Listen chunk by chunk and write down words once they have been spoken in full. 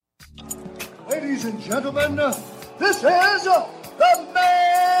Ladies and gentlemen, this is the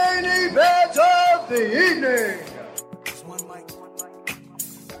main event of the evening. It's one mic.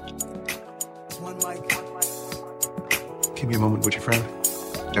 It's one mic. Give me a moment, would you, friend?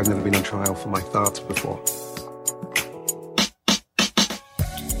 I've never been on trial for my thoughts before.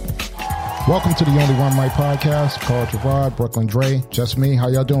 Welcome to the Only One Mic podcast. Carl Gerard, Brooklyn Dre, just me. How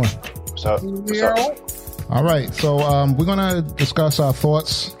y'all doing? What's up? What's up? All right, so we're gonna discuss our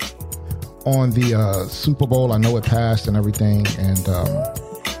thoughts on the Super Bowl. I know it passed and everything, and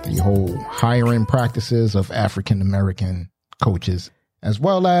the whole hiring practices of African American coaches, as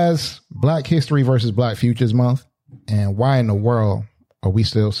well as Black History versus Black Futures Month, and why in the world are we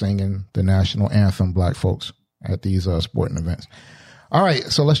still singing the national anthem, Black folks, at these sporting events? All right,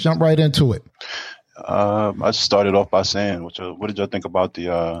 so let's jump right into it. I started off by saying, what did y'all think about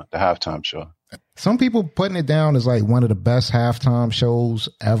the halftime show? Some people putting it down as like one of the best halftime shows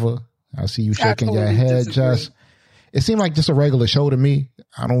ever. I see you shaking your head. Just, it seemed like just a regular show to me.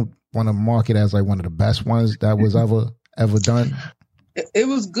 I don't want to mark it as like one of the best ones that was ever done. It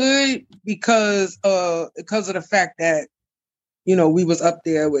was good because of the fact that, you know, we was up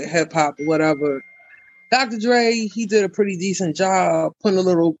there with hip hop or whatever. Dr. Dre, he did a pretty decent job putting a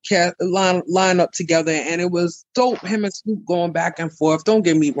little line up together, and it was dope. Him and Snoop going back and forth. Don't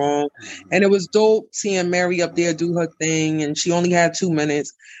get me wrong, and it was dope seeing Mary up there do her thing, and she only had 2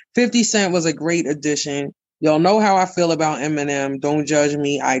 minutes. 50 Cent was a great addition. Y'all know how I feel about Eminem. Don't judge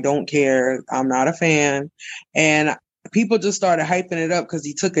me. I don't care. I'm not a fan, and people just started hyping it up because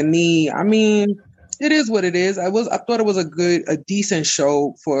he took a knee. I mean, it is what it is. I thought it was a decent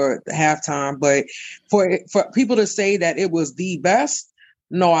show for the halftime, but for people to say that it was the best,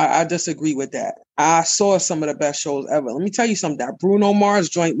 no, I disagree with that. I saw some of the best shows ever. Let me tell you something. That Bruno Mars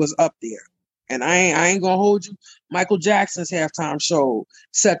joint was up there, and I ain't gonna hold you. Michael Jackson's halftime show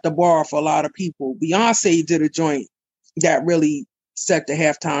set the bar for a lot of people. Beyonce did a joint that really set the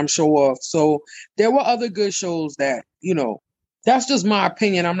halftime show off. So there were other good shows that, you know. That's just my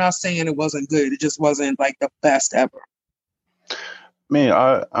opinion. I'm not saying it wasn't good. It just wasn't like the best ever.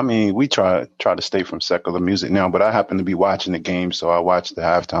 I mean, we try to stay from secular music now, but I happen to be watching the game, so I watched the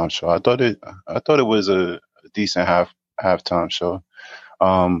halftime show. I thought it was a decent halftime show.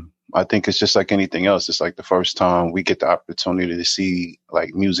 I think it's just like anything else. It's like the first time we get the opportunity to see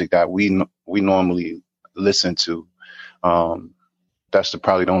like music that we normally listen to. That's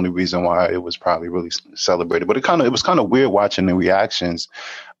probably the only reason why it was probably really celebrated. But it was kind of weird watching the reactions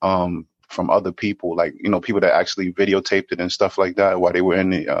from other people, like, you know, people that actually videotaped it and stuff like that while they were in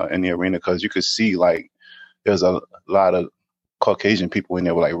the arena, because you could see like there's a lot of Caucasian people in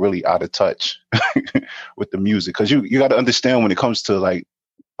there were like really out of touch with the music, because you got to understand when it comes to like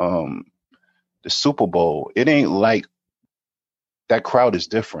the Super Bowl, it ain't like that crowd is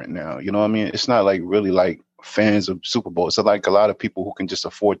different now. You know what I mean? It's not like really like fans of Super Bowl. It's like a lot of people who can just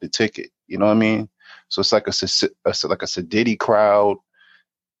afford the ticket. You know what I mean? So it's like a Sadiddy crowd,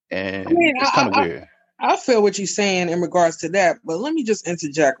 and it's kind of weird. I feel what you're saying in regards to that, but let me just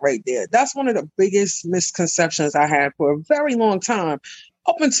interject right there. That's one of the biggest misconceptions I had for a very long time,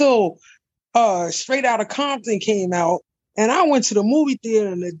 up until Straight Outta Compton came out. And I went to the movie theater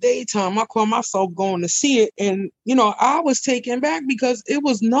in the daytime. I called myself going to see it. And, you know, I was taken back because it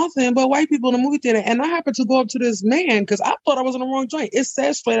was nothing but white people in the movie theater. And I happened to go up to this man because I thought I was in the wrong joint. It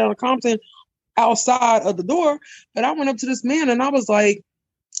says Straight Outta Compton outside of the door. But I went up to this man and I was like,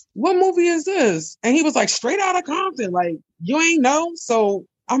 what movie is this? And he was like, Straight Outta Compton. Like, you ain't know? So,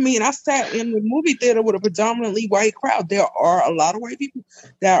 I mean, I sat in the movie theater with a predominantly white crowd. There are a lot of white people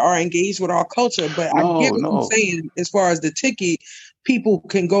that are engaged with our culture, but I get what I'm saying as far as the ticket, people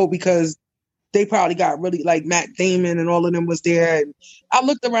can go because they probably got really, like Matt Damon and all of them was there. And I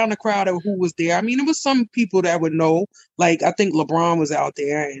looked around the crowd of who was there. I mean, it was some people that would know, like I think LeBron was out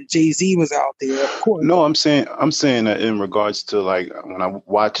there and Jay-Z was out there. Of course. No, I'm saying that in regards to like when I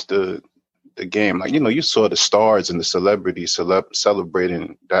watched the game, like, you know, you saw the stars and the celebrities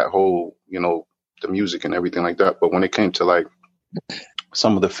celebrating that whole, you know, the music and everything like that. But when it came to like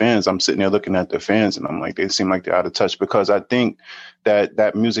some of the fans, I'm sitting there looking at the fans and I'm like, they seem like they're out of touch, because I think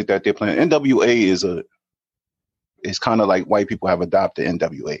that music that they're playing, NWA is kind of like white people have adopted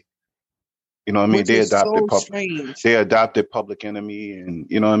NWA. You know what I mean? They adopted Public Enemy, and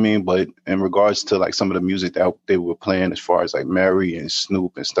you know what I mean? But in regards to like some of the music that they were playing as far as like Mary and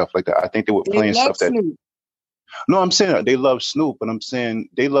Snoop and stuff like that, I think they were playing stuff that Snoop. No, I'm saying they love Snoop, but I'm saying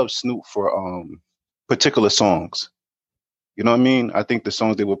they love Snoop for particular songs. You know what I mean? I think the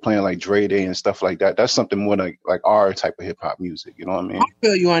songs they were playing, like Dre Day and stuff like that, that's something more like our type of hip hop music. You know what I mean? I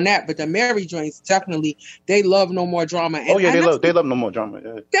feel you on that, but the Mary joints definitely, they love No More Drama. And, oh yeah, they love No More Drama.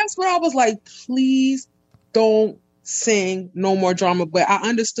 Yeah. That's where I was like, please don't sing No More Drama. But I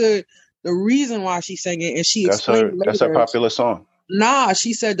understood the reason why she sang it, and she explained later. That's her popular song. Nah,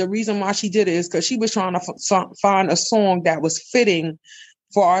 she said the reason why she did it is because she was trying to find a song that was fitting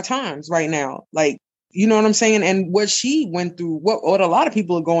for our times right now. Like, you know what I'm saying? And what she went through, what a lot of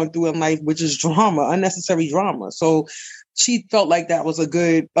people are going through in life, which is drama, unnecessary drama. So she felt like that was a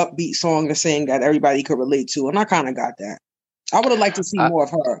good upbeat song to sing that everybody could relate to. And I kind of got that. I would have liked to see more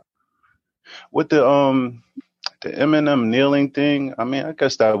of her. With the Eminem kneeling thing, I mean, I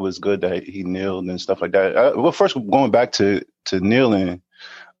guess that was good that he kneeled and stuff like that. Well, first, going back to kneeling,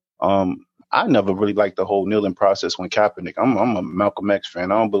 I never really liked the whole kneeling process when Kaepernick. I'm a Malcolm X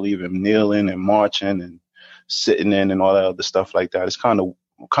fan. I don't believe in kneeling and marching and sitting in and all that other stuff like that. It's kind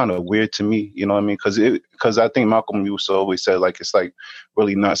of weird to me, you know what I mean? Because I think Malcolm used to always say, like, it's like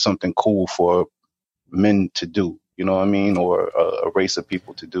really not something cool for men to do, you know what I mean, or a race of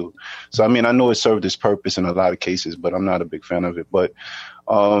people to do. So I mean, I know it served its purpose in a lot of cases, but I'm not a big fan of it. But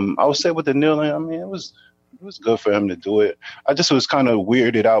I would say with the kneeling, I mean, it was good for him to do it. I just was kind of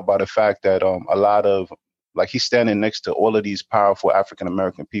weirded out by the fact that a lot of, like, he's standing next to all of these powerful African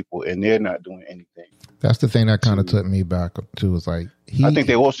American people, and they're not doing anything. That's the thing that kind of took me back to, was like, I think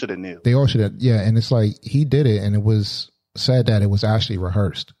they all should have kneeled. They all should have, yeah. And it's like, he did it, and it was said that it was actually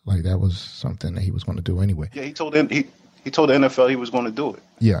rehearsed. Like, that was something that he was going to do anyway. Yeah, he told the NFL he was going to do it.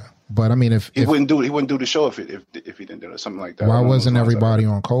 Yeah, but I mean, if he wouldn't do the show if he didn't do it, something like that. Why wasn't everybody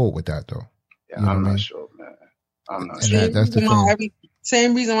on code with that though? Yeah, I'm not sure, man. I'm not sure. That's the thing.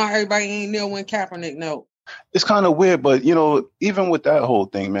 Same reason why everybody ain't kneel when Kaepernick knelt. It's kind of weird, but you know, even with that whole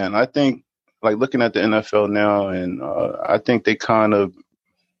thing, man, I think, like, looking at the NFL now, and I think they kind of,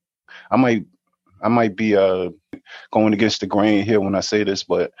 I might be going against the grain here when I say this,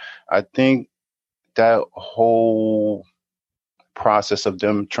 but I think that whole process of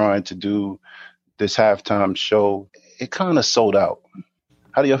them trying to do this halftime show, it kind of sold out.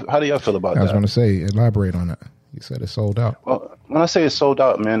 How do y'all feel about that? I was going to say, elaborate on it. You said it sold out. Well, when I say it sold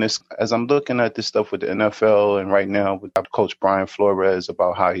out, man, it's, as I'm looking at this stuff with the NFL and right now with Coach Brian Flores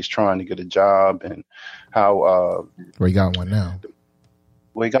about how he's trying to get a job and how well, he got one now.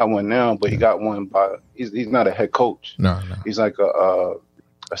 Well, he got one now, but he got one by he's not a head coach. No. He's like a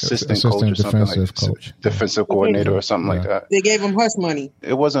assistant coach or something, like coach. Defensive coordinator or something like that. They gave him hush money.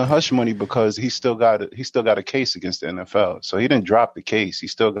 It wasn't hush money because he still got a case against the NFL. So he didn't drop the case. He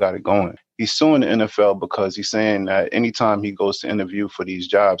still got it going. He's suing the NFL because he's saying that anytime he goes to interview for these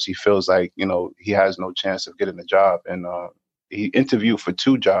jobs, he feels like, you know, he has no chance of getting a job. And he interviewed for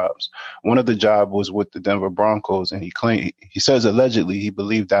 2 jobs. One of the job was with the Denver Broncos, and he says allegedly he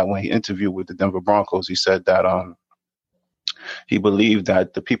believed that when he interviewed with the Denver Broncos, he said that he believed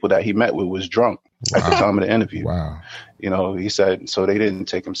that the people that he met with was drunk at the time of the interview. Wow. You know, he said, so they didn't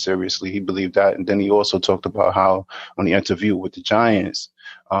take him seriously. He believed that. And then he also talked about how when he interviewed with the Giants,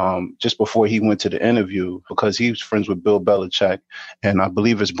 just before he went to the interview, because he was friends with Bill Belichick, and I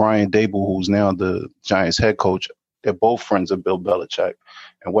believe it's Brian Dable, who's now the Giants head coach. They're both friends of Bill Belichick.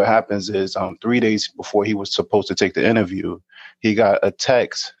 And what happens is 3 days before he was supposed to take the interview, he got a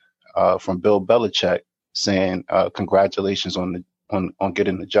text from Bill Belichick saying congratulations on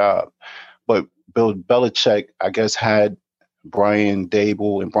getting the job. But Bill Belichick, I guess, had Brian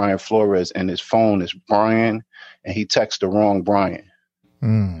Dable and Brian Flores in his phone as Brian, and he texted the wrong Brian.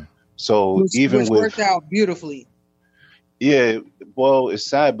 So which worked out beautifully. Yeah, well, it's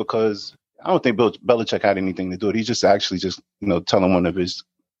sad because I don't think Bill Belichick had anything to do with it. He's just actually telling one of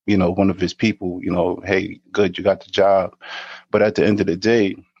his people, hey, good, you got the job. But at the end of the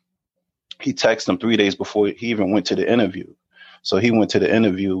day, he texted him 3 days before he even went to the interview. So he went to the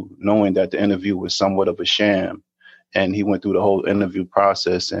interview knowing that the interview was somewhat of a sham. And he went through the whole interview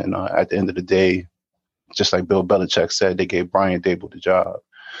process. And at the end of the day, just like Bill Belichick said, they gave Brian Dable the job.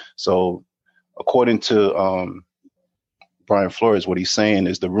 So according to Brian Flores, what he's saying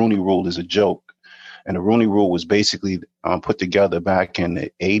is the Rooney Rule is a joke. And the Rooney Rule was basically put together back in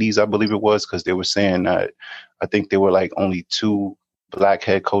the 80s, I believe it was, because they were saying that I think there were like only 2 black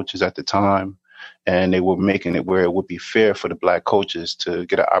head coaches at the time. And they were making it where it would be fair for the black coaches to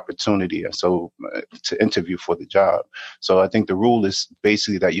get an opportunity and so to interview for the job. So I think the rule is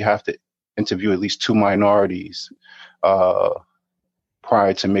basically that you have to interview at least 2 minorities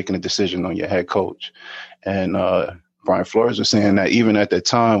prior to making a decision on your head coach. And Brian Flores was saying that even at the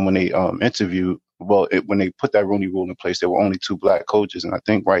time when they when they put that Rooney Rule in place, there were only 2 black coaches. And I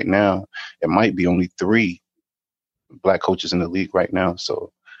think right now it might be only 3 black coaches in the league right now.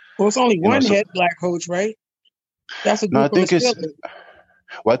 So, Well, it's only you know, one so head black coach, right? That's a no, group of the Steelers.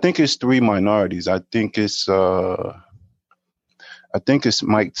 I think it's three minorities. I think it's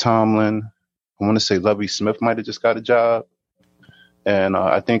Mike Tomlin. I want to say Lovie Smith might have just got a job. And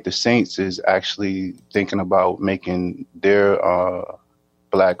I think the Saints is actually thinking about making their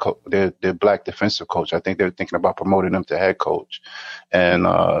their black defensive coach. I think they're thinking about promoting him to head coach. And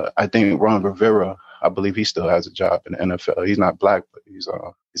I think Ron Rivera, I believe he still has a job in the NFL. He's not black, but he's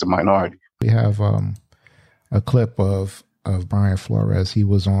a minority. We have a clip of Brian Flores. He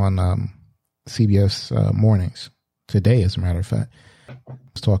was on CBS Mornings today, as a matter of fact. He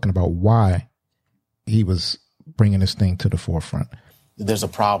was talking about why he was bringing this thing to the forefront. There's a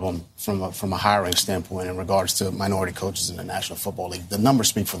problem from a hiring standpoint in regards to minority coaches in the National Football League. The numbers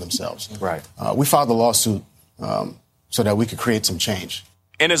speak for themselves. Right. We filed the lawsuit so that we could create some change.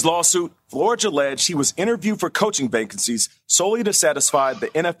 In his lawsuit, Flores alleged he was interviewed for coaching vacancies solely to satisfy the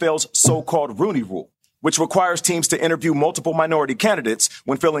NFL's so-called Rooney Rule, which requires teams to interview multiple minority candidates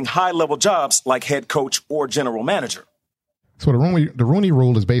when filling high-level jobs like head coach or general manager. So the Rooney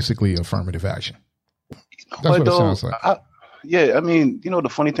Rule is basically affirmative action. That's what it sounds like. Yeah, I mean, the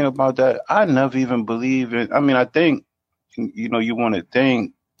funny thing about that, I never even believe it. I mean, I think, you want to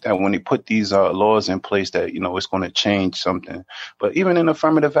think that when they put these laws in place that, it's going to change something. But even in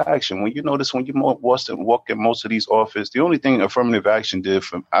affirmative action, when you notice when you walk in most of these offices, the only thing affirmative action did,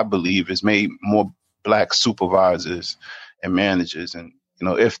 I believe, is made more black supervisors and managers and,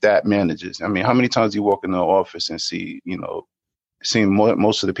 if that managers. I mean, how many times do you walk in the office and see, seeing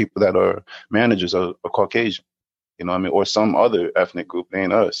most of the people that are managers are Caucasian? Or some other ethnic group, it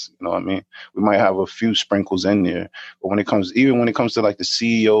ain't us. We might have a few sprinkles in there, but when it comes to like the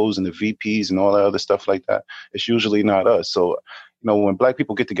CEOs and the VPs and all that other stuff like that, it's usually not us. So, when black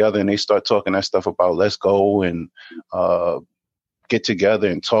people get together and they start talking that stuff about let's go and get together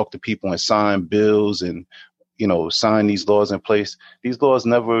and talk to people and sign bills and, sign these laws in place, these laws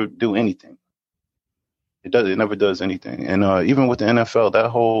never do anything. It never does anything. And even with the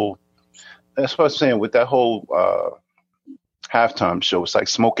NFL, that's what I'm saying with that whole halftime show. It's like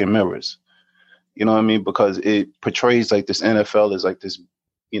smoke and mirrors. You know what I mean? Because it portrays like this NFL is like this,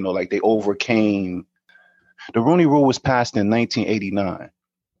 like they overcame. The Rooney Rule was passed in 1989.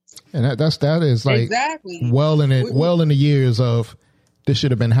 And that is like exactly well in the years of this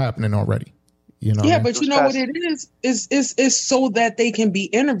should have been happening already. Yeah, but you know what it is? It's so that they can be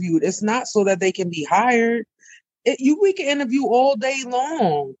interviewed. It's not so that they can be hired. We can interview all day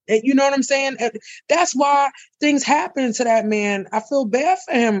long. You know what I'm saying? That's why things happen to that man. I feel bad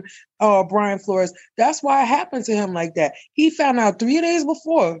for him, Brian Flores. That's why it happened to him like that. He found out 3 days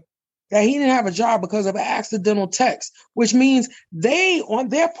before that he didn't have a job because of an accidental text, which means they, on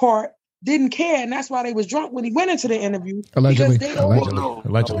their part, didn't care, and that's why they was drunk when he went into the interview. Allegedly.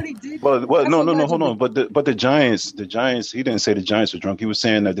 Well, no, hold on. But the Giants, he didn't say the Giants were drunk. He was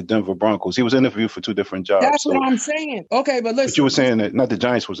saying that the Denver Broncos. He was interviewed for two different jobs. That's what I'm saying. Okay, but listen. But you were saying that not the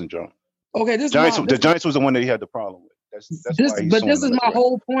Giants wasn't drunk. Okay, the Giants was the one that he had the problem with. This is my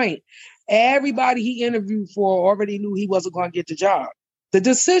whole point. Everybody he interviewed for already knew he wasn't going to get the job. The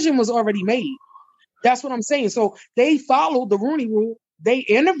decision was already made. That's what I'm saying. So they followed the Rooney Rule. They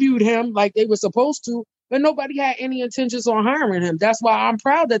interviewed him like they were supposed to, but nobody had any intentions on hiring him. That's why I'm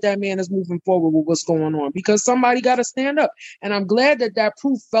proud that man is moving forward with what's going on, because somebody got to stand up. And I'm glad that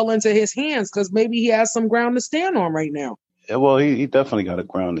proof fell into his hands, because maybe he has some ground to stand on right now. Yeah, well, he definitely got a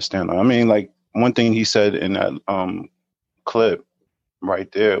ground to stand on. I mean, like, one thing he said in that clip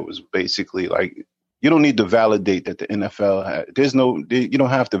right there was basically like, you don't need to validate that the NFL you don't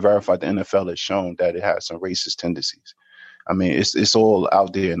have to verify the NFL has shown that it has some racist tendencies. I mean, it's all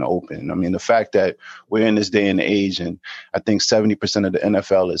out there in the open. I mean, the fact that we're in this day and age, and I think 70% of the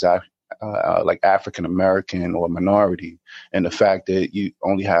NFL is like African American or minority, and the fact that you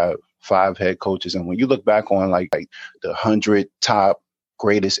only have 5 head coaches, and when you look back on like the 100 top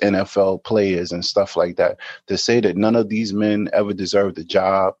greatest NFL players and stuff like that, to say that none of these men ever deserved the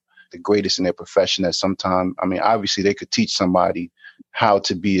job, the greatest in their profession, that sometime, I mean, obviously they could teach somebody how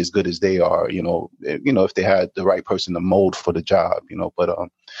to be as good as they are, if they had the right person to mold for the job, but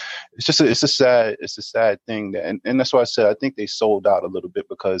it's a sad thing that, and that's why I said I think they sold out a little bit,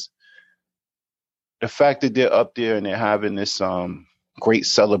 because the fact that they're up there and they're having this great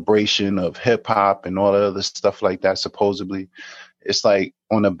celebration of hip hop and all that other stuff like that, supposedly, it's like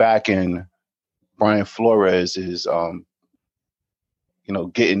on the back end, Brian Flores is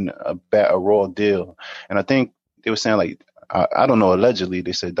getting a raw deal. And I think they were saying, like, I don't know, allegedly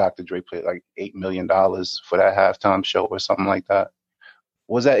they said Dr. Dre played like $8 million for that halftime show or something like that.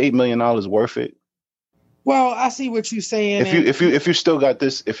 Was that $8 million worth it? Well, I see what you're saying. If you still got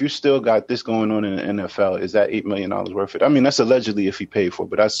this going on in the NFL, is that $8 million worth it? I mean, that's allegedly if he paid for it,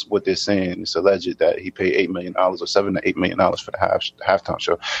 but that's what they're saying. It's alleged that he paid $8 million or $7 to $8 million for the halftime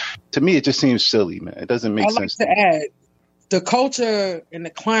show. To me, it just seems silly, man. It doesn't make sense. I'd like to add the culture and the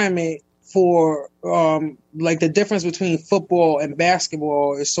climate for like the difference between football and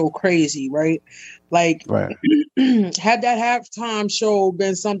basketball is so crazy, right? Like, right. Had that halftime show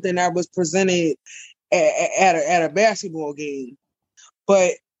been something that was presented at a basketball game,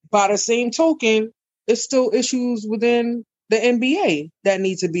 but by the same token, it's still issues within the NBA that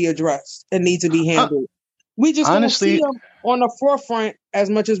need to be addressed and need to be handled. We just honestly don't see them on the forefront as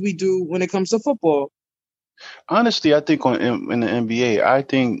much as we do when it comes to football. Honestly, I think in the NBA, I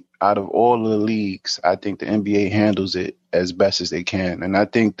think out of all the leagues, I think the NBA handles it as best as they can. And I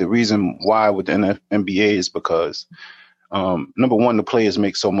think the reason why with the NBA is because, number one, the players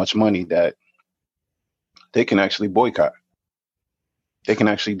make so much money that they can actually boycott. They can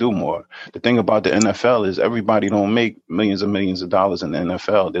actually do more. The thing about the NFL is everybody don't make millions and millions of dollars in the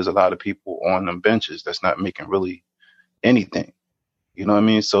NFL. There's a lot of people on them benches that's not making really anything. You know what I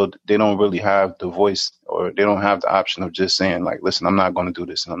mean? So they don't really have the voice, or they don't have the option of just saying like, listen, I'm not going to do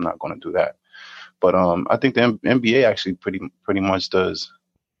this and I'm not going to do that. But I think the NBA actually pretty much does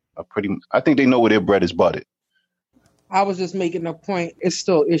I think they know where their bread is buttered. I was just making a point. It's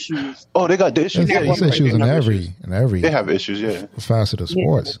still issues. Oh, they got the issues. There's issues in every. They have issues, yeah. Facet of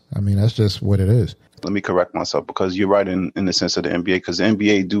sports. Yeah. I mean, that's just what it is. Let me correct myself, because you're right in the sense of the NBA, because the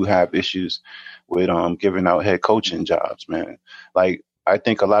NBA do have issues with giving out head coaching jobs, man. Like, I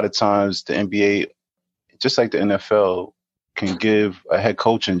think a lot of times the NBA, just like the NFL, can give a head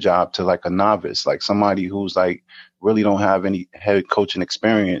coaching job to like a novice, like somebody who's like really don't have any head coaching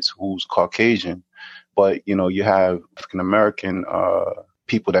experience, who's Caucasian. But, you know, you have African-American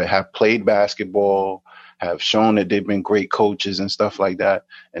people that have played basketball, have shown that they've been great coaches and stuff like that,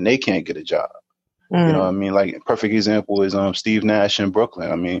 and they can't get a job. You know what I mean? Like, a perfect example is Steve Nash in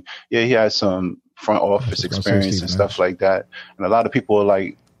Brooklyn. I mean, yeah, he has some front office experience and stuff like that. And a lot of people are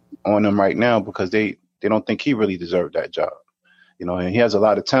like on him right now because they don't think he really deserved that job. You know, and he has a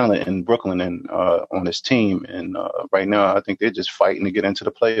lot of talent in Brooklyn and on his team. And right now, I think they're just fighting to get into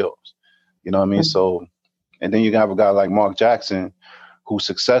the playoffs. You know what I mean? So, and then you have a guy like Mark Jackson, who's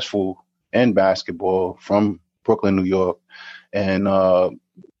successful in basketball from Brooklyn, New York, and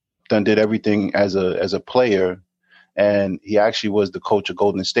done did everything as a player. And he actually was the coach of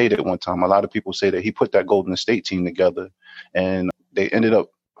Golden State at one time. A lot of people say that he put that Golden State team together, and they ended up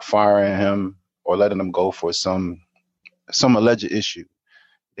firing him or letting him go for some alleged issue.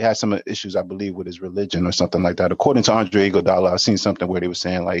 They had some issues, I believe, with his religion or something like that. According to Andre Iguodala, I've seen something where they were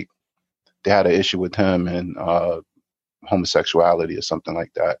saying like they had an issue with him and homosexuality or something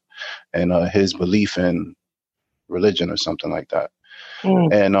like that, and his belief in religion or something like that.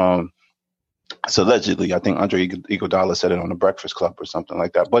 And so allegedly, I think Andre Iguodala said it on the Breakfast Club or something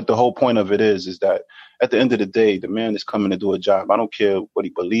like that. But the whole point of it is that at the end of the day, the man is coming to do a job. I don't care what he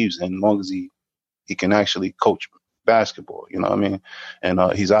believes in, as long as he can actually coach basketball, you know what I mean? And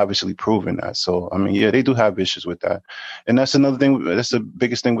he's obviously proven that. So, I mean, yeah, they do have issues with that. And that's another thing. That's the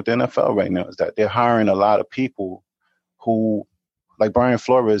biggest thing with the NFL right now, is that they're hiring a lot of people who, like Brian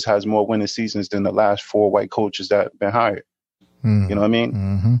Flores, has more winning seasons than the last 4 white coaches that have been hired. You know what I mean?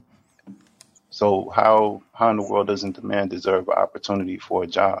 Mm-hmm. So how in the world doesn't the man deserve an opportunity for a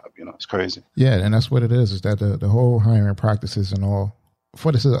job? You know, it's crazy. Yeah, and that's what it is that the whole hiring practices and all,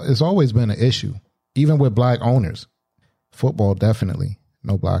 for this, it's always been an issue, even with black owners. Football, definitely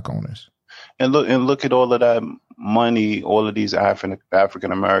no black owners. And look at all of that money all of these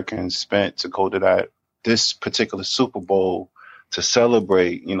African Americans spent to go to this particular Super Bowl to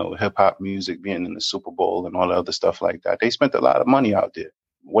celebrate, you know, hip hop music being in the Super Bowl and all the other stuff like that. They spent a lot of money out there.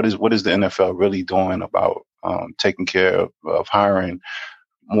 What is the NFL really doing about taking care of hiring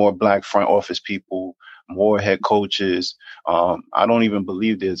more black front office people, more head coaches? I don't even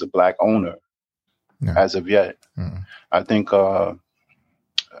believe there's a black owner as of yet. I think the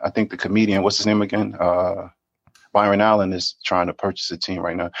comedian, what's his name again? Byron Allen is trying to purchase a team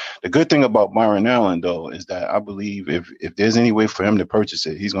right now. The good thing about Byron Allen, though, is that I believe if there's any way for him to purchase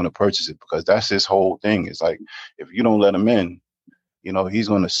it, he's going to purchase it, because that's his whole thing. It's like, if you don't let him in, you know, he's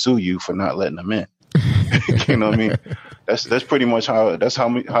going to sue you for not letting him in. You know what I mean? That's pretty much how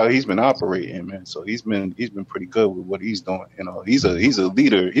he's been operating, man. So he's been pretty good with what he's doing. You know, he's a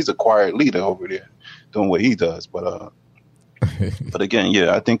leader. He's a quiet leader over there doing what he does. But again,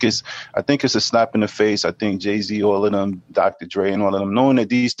 yeah, I think it's a slap in the face. I think Jay-Z, all of them, Dr. Dre, and all of them, knowing that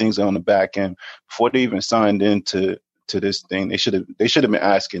these things are on the back end before they even signed into to this thing, they should have been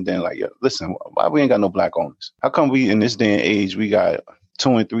asking then, like, yo, listen, why we ain't got no black owners? How come we in this day and age we got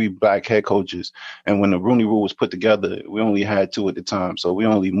 2 and 3 black head coaches, and when the Rooney Rule was put together, we only had 2 at the time, so we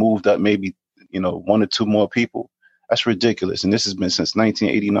only moved up maybe 1 or 2 more people? That's ridiculous. And this has been since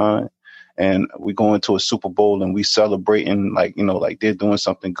 1989, and we go into a Super Bowl and we celebrating like they're doing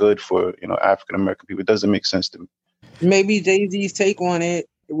something good for African American people. It doesn't make sense to me. Maybe Jay-Z's take on it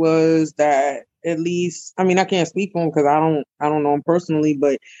was that, at least, I mean, I can't speak for him because I don't know him personally,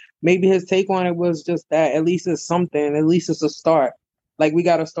 but maybe his take on it was just that at least it's something, at least it's a start. Like, we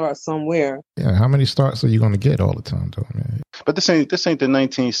got to start somewhere. Yeah, how many starts are you going to get all the time, though, man? But this ain't the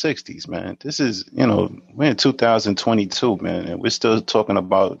 1960s, man. This is, we're in 2022, man, and we're still talking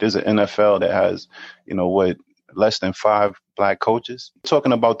about there's an NFL that has, less than 5 black coaches. We're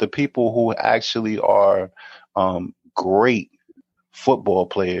talking about the people who actually are great football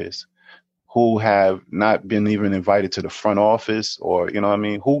players who have not been even invited to the front office, or,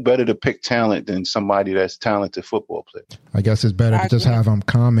 who better to pick talent than somebody that's talented football player? I guess it's better to just have them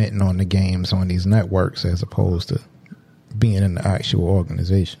commenting on the games on these networks as opposed to being in the actual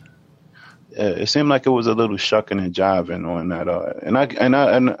organization. Yeah, it seemed like it was a little shucking and jiving on that.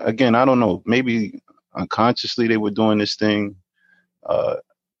 And again, I don't know, maybe unconsciously they were doing this thing.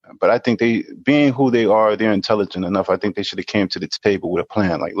 But I think they, being who they are, they're intelligent enough. I think they should have came to the table with a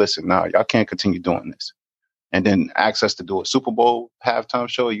plan. Like, listen, now y'all can't continue doing this. And then ask us to do a Super Bowl halftime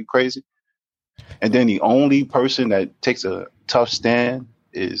show. Are you crazy? And then the only person that takes a tough stand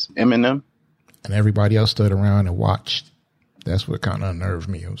is Eminem. And everybody else stood around and watched. That's what kind of unnerved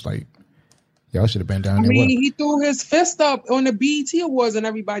me. It was like, y'all should have been down there. He threw his fist up on the BET Awards and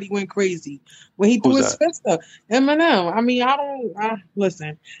everybody went crazy when he threw his fist up. Eminem. I mean,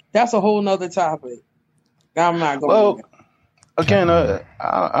 listen, that's a whole nother topic. I'm not going. Well, again,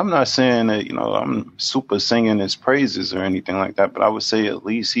 I'm not saying that I'm super singing his praises or anything like that, but I would say at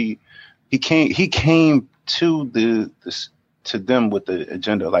least he came to to them with the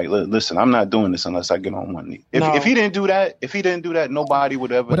agenda. Like, listen, I'm not doing this unless I get on one knee. If he didn't do that, nobody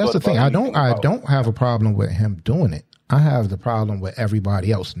would ever. But that's the thing. I don't have a problem with him doing it. I have the problem with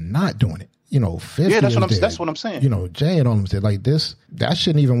everybody else not doing it. 50. Yeah, that's what I'm saying. Jay and all them said like this. That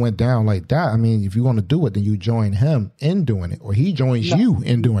shouldn't even went down like that. I mean, if you want to do it, then you join him in doing it, or he joins you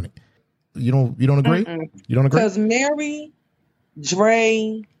in doing it. You don't agree? Mm-mm. You don't agree? Because Mary,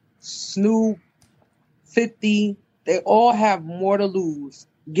 Dre, Snoop, 50. They all have more to lose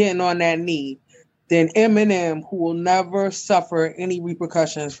getting on that knee than Eminem, who will never suffer any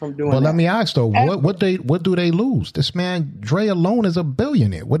repercussions from doing that. Well, let me ask though, what do they lose? This man, Dre alone, is a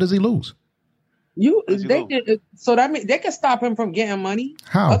billionaire. What does he lose? So that means they can stop him from getting money.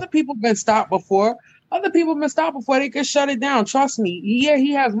 How? Other people have been stopped before. They could shut it down. Trust me. Yeah,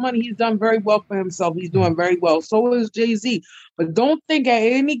 he has money. He's done very well for himself. He's doing very well. So is Jay-Z. But don't think at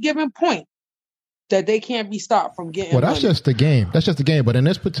any given point that they can't be stopped from getting money. Well, that's just the game. But in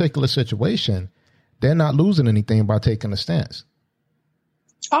this particular situation, they're not losing anything by taking a stance.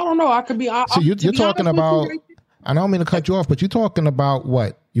 I don't know. I could be. So you're talking about. I don't mean to cut you off, but you're talking about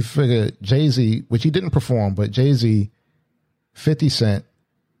what? You figure Jay-Z, which he didn't perform, but Jay-Z, 50 Cent,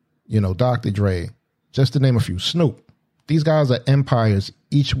 Dr. Dre, just to name a few, Snoop. These guys are empires,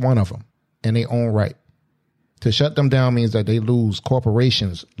 each one of them, in their own right. To shut them down means that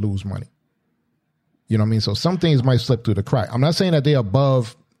corporations lose money. You know what I mean? So some things might slip through the crack. I'm not saying that they're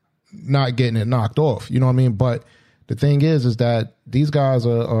above not getting it knocked off. You know what I mean? But the thing is that these guys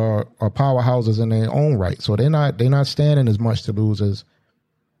are powerhouses in their own right. So they're not standing as much to lose as,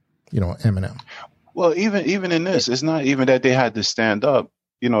 Eminem. Well, even in this, it's not even that they had to stand up.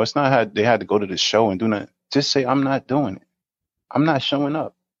 It's not they had to go to the show and do that. Just say, I'm not doing it. I'm not showing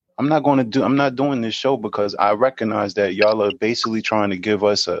up. I'm not doing this show because I recognize that y'all are basically trying to give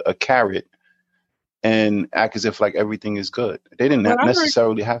us a carrot and act as if like everything is good. They didn't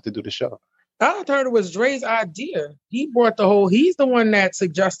necessarily have to do the show. I heard it was Dre's idea. He brought he's the one that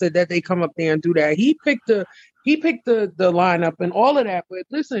suggested that they come up there and do that. He picked the lineup and all of that. But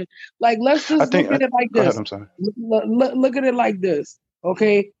listen, like, let's just look at it like this. Go ahead, I'm sorry. Look at it like this.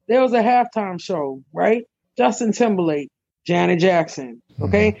 Okay. There was a halftime show, right? Justin Timberlake, Janet Jackson.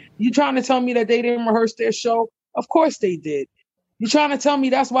 Okay. Mm-hmm. You trying to tell me that they didn't rehearse their show? Of course they did. You trying to tell me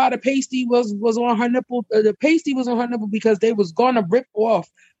that's why the pasty was on her nipple? The pasty was on her nipple because they was going to rip off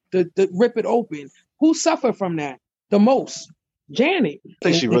rip it open. Who suffered from that the most? Janet.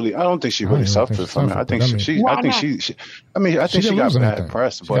 I don't think she really suffered from it. I think she got bad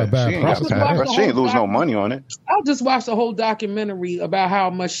press, but she ain't got bad press. She ain't lose no money on it. I just watched the whole documentary about how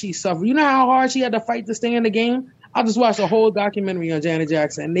much she suffered. You know how hard she had to fight to stay in the game? I just watched a whole documentary on Janet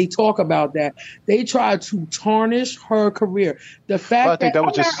Jackson, and they talk about that. They tried to tarnish her career. The fact that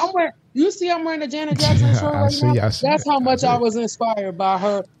I'm wearing, you see, I'm wearing a Janet Jackson shirt right now. That's how much I was inspired by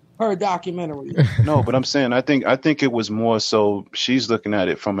her documentary. No, but I'm saying I think it was more so she's looking at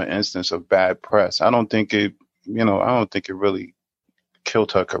it from an instance of bad press. I don't think it really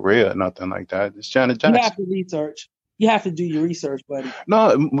killed her career or nothing like that. It's Janet Jackson. You have to research. You have to do your research, buddy.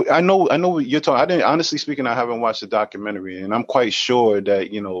 No, I know what you're talking. I didn't, honestly speaking, I haven't watched the documentary, and I'm quite sure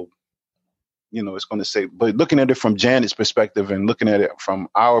that it's going to say. But looking at it from Janet's perspective and looking at it from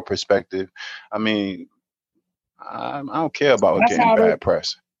our perspective, I mean, I don't care about getting bad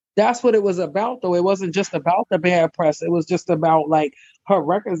press. That's what it was about, though. It wasn't just about the bad press. It was just about like her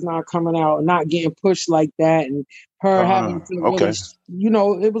records not coming out, not getting pushed like that, and her having to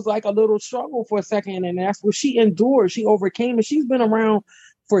really, it was like a little struggle for a second, and that's what she endured. She overcame it. She's been around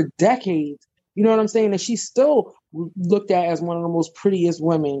for decades. You know what I'm saying? And she's still looked at as one of the most prettiest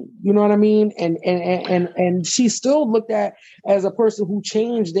women. You know what I mean? And she's still looked at as a person who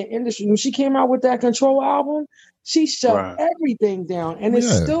changed the industry. When she came out with that Control album, she shut everything down, and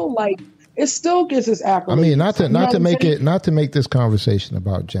it's still like it still gets its accolades. I mean, not to make this conversation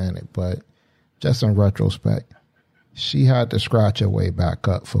about Janet, but just in retrospect, she had to scratch her way back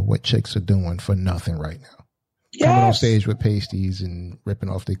up for what chicks are doing for nothing right now. Coming on stage with pasties and ripping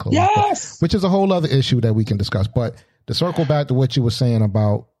off their clothes, which is a whole other issue that we can discuss. But to circle back to what you were saying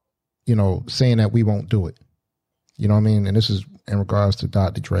about, saying that we won't do it. You know what I mean? And this is in regards to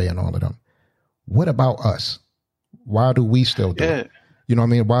Dr. Dre and all of them. What about us? Why do we still do it? You know what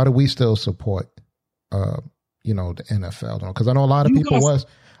I mean? Why do we still support, the NFL? Because I know a lot of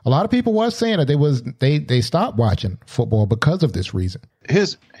people was saying that they stopped watching football because of this reason.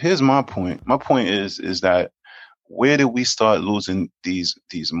 Here's my point. My point is that where did we start losing these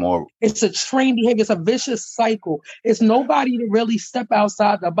more? It's a trained behavior. It's a vicious cycle. It's nobody to really step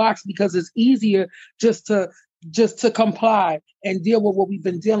outside the box because it's easier just to comply and deal with what we've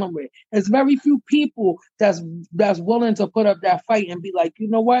been dealing with. There's very few people that's willing to put up that fight and be like, you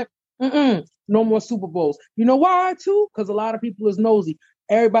know what? No more Super Bowls. You know why too? Because a lot of people is nosy.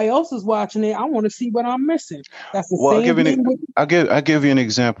 Everybody else is watching it. I want to see what I'm missing. That's the same thing. I'll give you an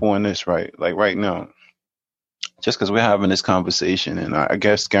example on this, right? Like right now, just because we're having this conversation, and I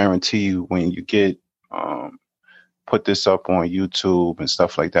guess guarantee you when you get put this up on YouTube and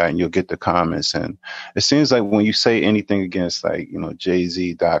stuff like that, and you'll get the comments. And it seems like when you say anything against, like,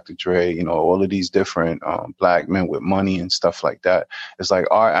 Jay-Z, Dr. Dre, all of these different black men with money and stuff like that, it's like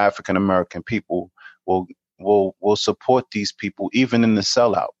our African American people will support these people even in the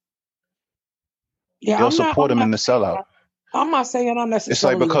sellout. Yeah, they'll support them in the sellout. I'm not saying I'm necessarily. It's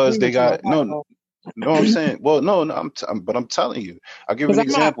like because they got no. I'm saying, well, no, but I'm telling you. I'll give you an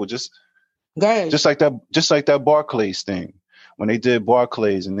example. Go ahead. Just like that Barclays thing. When they did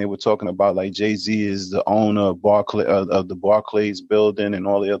Barclays and they were talking about like Jay-Z is the owner of the Barclays building and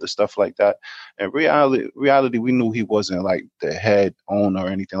all the other stuff like that. In reality, we knew he wasn't like the head owner or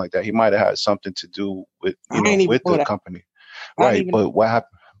anything like that. He might have had something to do with with the company, right?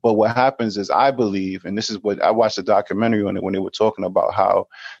 But what happens is, I believe, and this is what I watched a documentary on it when they were talking about how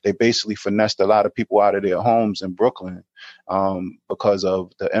they basically finessed a lot of people out of their homes in Brooklyn because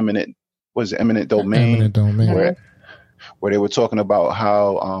of the eminent domain. Where they were talking about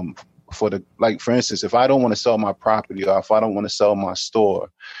how for instance, if I don't want to sell my property or if I don't want to sell my store,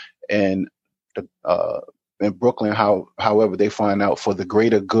 and in Brooklyn, however they find out for the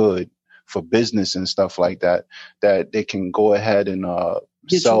greater good, for business and stuff like that, that they can go ahead and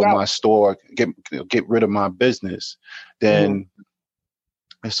sell my store, get rid of my business, then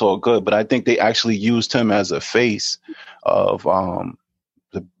it's all good. But I think they actually used him as a face of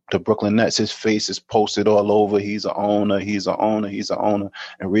the Brooklyn Nets. His face is posted all over. He's an owner. He's an owner. He's an owner.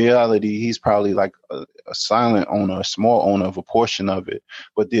 In reality, he's probably like a silent owner, a small owner of a portion of it.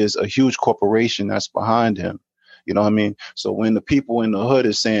 But there's a huge corporation that's behind him. You know what I mean? So when the people in the hood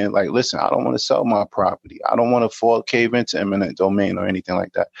is saying, like, listen, I don't want to sell my property, I don't want to cave into eminent domain or anything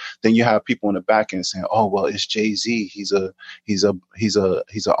like that, then you have people in the back end saying, oh, well, it's Jay-Z. He's a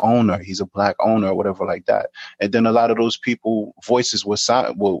owner. He's a black owner or whatever like that. And then a lot of those people voices were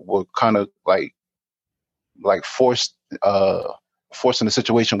kind of like forced in a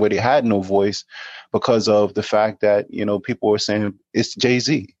situation where they had no voice because of the fact that, people were saying it's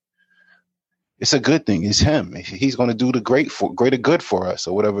Jay-Z. It's a good thing. It's him. He's going to do the greater good for us,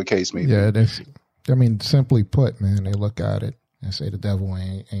 or whatever the case may be. Yeah, simply put, man, they look at it and say the devil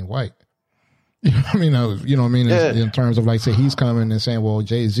ain't white. You know what I mean? Yeah. In terms of, like, say he's coming and saying, well,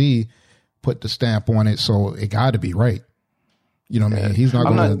 Jay-Z put the stamp on it, so it got to be right. You know what I mean? He's not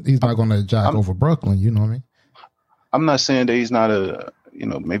going to jack over Brooklyn. You know what I mean? I'm not saying that he's not a,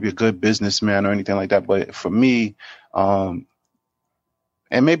 maybe a good businessman or anything like that. But for me, and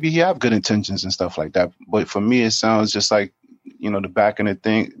maybe he have good intentions and stuff like that. But for me, it sounds just like, the back in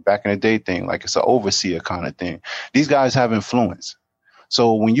the day thing, like it's an overseer kind of thing. These guys have influence.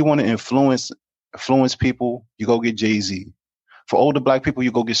 So when you want to influence people, you go get Jay-Z. For older black people,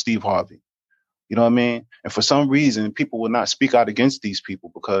 you go get Steve Harvey. You know what I mean? And for some reason, people will not speak out against these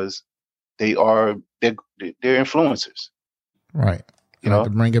people because they're influencers. Right. To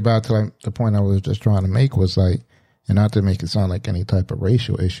bring it back to like the point I was just trying to make was like, and not to make it sound like any type of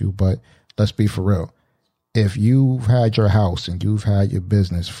racial issue, but let's be for real. If you've had your house and you've had your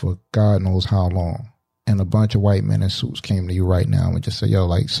business for God knows how long, and a bunch of white men in suits came to you right now and just said, yo,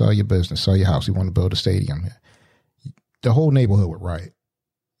 like, sell your business, sell your house, you want to build a stadium here, the whole neighborhood would riot.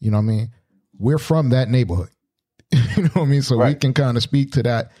 You know what I mean? We're from that neighborhood. You know what I mean? So we can kind of speak to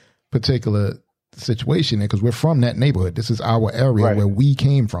that particular situation because we're from that neighborhood. This is our area where we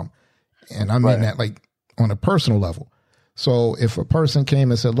came from. And I mean that like on a personal level. So if a person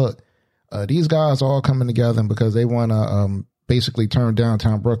came and said, look, these guys are all coming together because they want to basically turn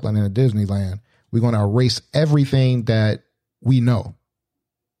downtown Brooklyn into Disneyland, we're going to erase everything that we know.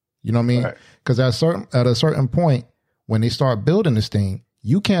 You know what I mean? Because at a certain point, when they start building this thing,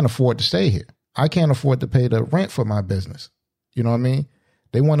 you can't afford to stay here. I can't afford to pay the rent for my business. You know what I mean?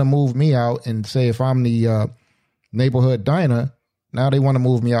 They want to move me out and say if I'm the neighborhood diner, now they want to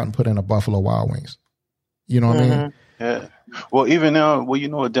move me out and put in a Buffalo Wild Wings. You know what I mean? Yeah. Well, even now,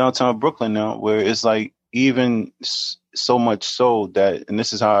 downtown Brooklyn now, where it's like even so much so that, and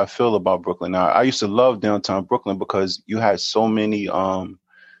this is how I feel about Brooklyn now. I used to love downtown Brooklyn because you had so many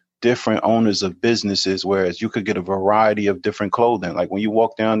different owners of businesses, whereas you could get a variety of different clothing. Like when you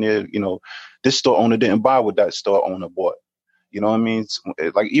walk down there, this store owner didn't buy what that store owner bought. You know what I mean?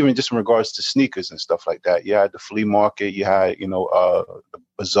 Like even just in regards to sneakers and stuff like that. You had the flea market, you had, the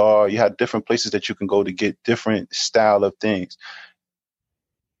bazaar, you had different places that you can go to get different style of things.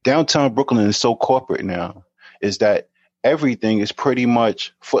 Downtown Brooklyn is so corporate now, is that everything is pretty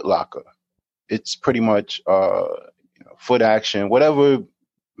much Foot Locker. It's pretty much Foot Action, whatever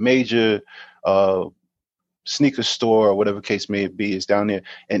major sneaker store or whatever case may be is down there,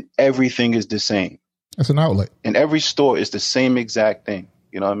 and everything is the same. It's an outlet. And every store is the same exact thing.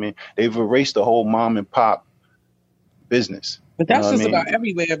 You know what I mean? They've erased the whole mom and pop business. But that's just about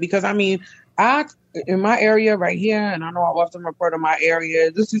everywhere because, in my area right here, and I know I often refer to my area,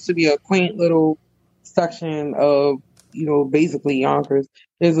 this used to be a quaint little section of, basically Yonkers.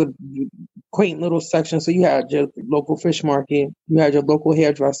 There's a quaint little section. So you had your local fish market, you had your local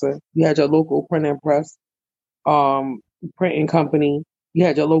hairdresser, you had your local print and press, printing company. You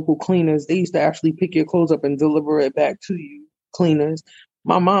had your local cleaners. They used to actually pick your clothes up and deliver it back to you, cleaners.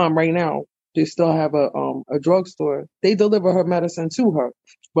 My mom right now, they still have a drugstore. They deliver her medicine to her.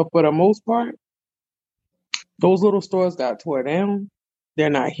 But for the most part, those little stores got tore down. They're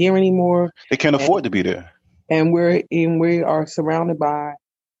not here anymore. They can't afford to be there. And we are surrounded by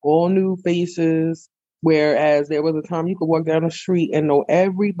all new faces. Whereas there was a time you could walk down the street and know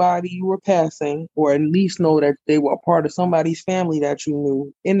everybody you were passing, or at least know that they were a part of somebody's family that you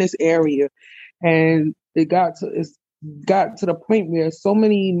knew in this area. And it got to the point where so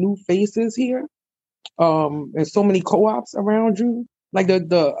many new faces here, and so many co-ops around you. Like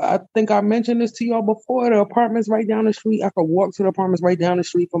I think I mentioned this to y'all before, the apartments right down the street. I could walk to the apartments right down the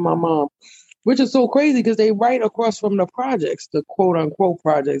street from my mom. Which is so crazy because they right across from the projects, the quote unquote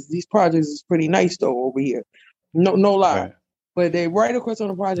projects. These projects is pretty nice though over here. No lie. Right. But they right across from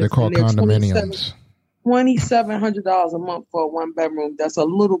the projects. They're called condominiums. $2,700 a month for a 1-bedroom. That's a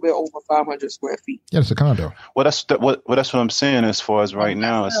little bit over 500 square feet. Yeah, it's a condo. Well, that's what I'm saying. As far as right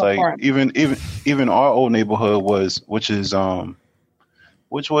now, it's like even our old neighborhood it's a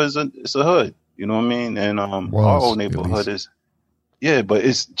hood. You know what I mean? And our old neighborhood is. Yeah, but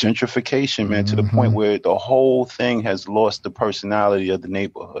it's gentrification, man, to the point where the whole thing has lost the personality of the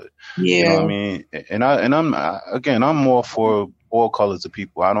neighborhood. Yeah. You know what I mean? And I'm more for all colors of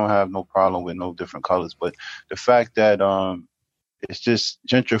people. I don't have no problem with no different colors, but the fact that it's just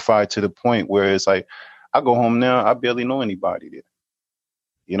gentrified to the point where it's like I go home now, I barely know anybody there.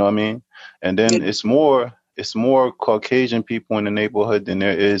 You know what I mean? And then it's more Caucasian people in the neighborhood than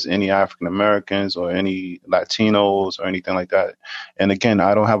there is any African Americans or any Latinos or anything like that. And again,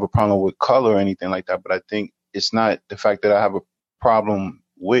 I don't have a problem with color or anything like that, but I think it's not the fact that I have a problem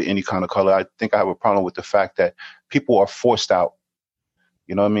with any kind of color. I think I have a problem with the fact that people are forced out.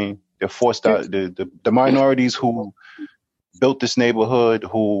 You know what I mean? They're forced out. The minorities who built this neighborhood,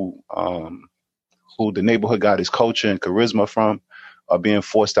 who the neighborhood got its culture and charisma from, are being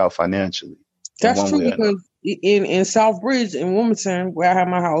forced out financially. That's true because in Southbridge in Wilmington, where I have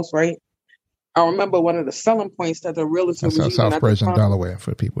my house, right? I remember one of the selling points that the realtor was using. Southbridge in Delaware,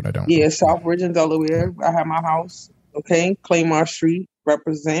 for people that don't. Yeah, Southbridge in Delaware. I have my house. Okay, Claymore Street,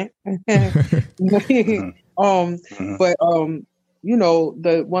 represent. But you know,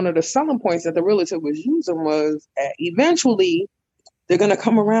 one of the selling points that the realtor was using was eventually they're gonna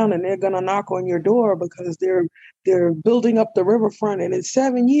come around and they're gonna knock on your door because they're building up the riverfront, and in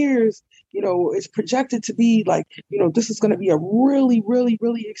 7 years, you know, it's projected to be like, you know, this is gonna be a really, really,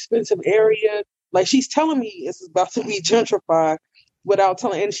 really expensive area. Like, she's telling me it's about to be gentrified without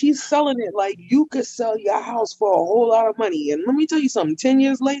telling, and she's selling it like you could sell your house for a whole lot of money. And let me tell you something, 10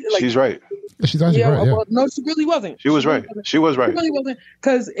 years later, like, she's right. She's actually right. Yeah. Well, no, she really wasn't. She was right. She was right. She really wasn't,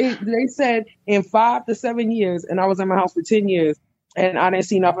 because they said in 5 to 7 years, and I was in my house for 10 years, and I didn't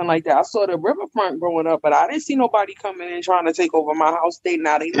see nothing like that. I saw the riverfront growing up, but I didn't see nobody coming and trying to take over my house. They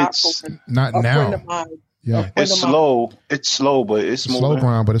knocked open. Not a now. Friend of mine, yeah, it's slow. It's slow, but it's moving. Slow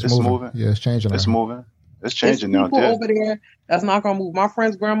ground, but it's moving. Yeah, it's changing. It's moving. It's changing now. People over there that's not gonna move. My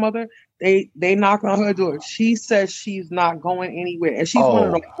friend's grandmother, they knocked on her door. She says she's not going anywhere, and she's one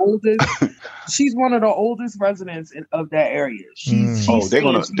of the oldest. She's one of the oldest residents of that area. They're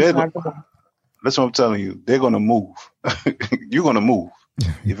gonna. That's what I'm telling you. They're gonna move. You're gonna move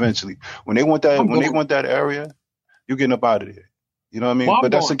eventually. When they want that, they want that area, you're getting up out of there. You know what I mean? Well,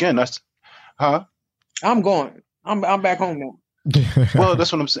 I'm going. I'm back home now. Well,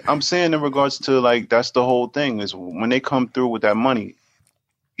 that's what I'm saying in regards to, like, that's the whole thing, is when they come through with that money,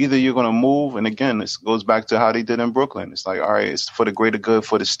 either you're going to move, and again, this goes back to how they did in Brooklyn. It's like, all right, it's for the greater good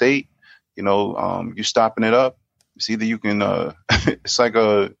for the state. You know, you're stopping it up. It's either you can, it's like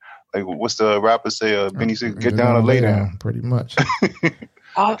what's the rapper say? Benny says, get down or lay down. Pretty much.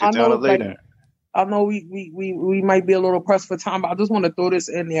 I know we might be a little pressed for time, but I just want to throw this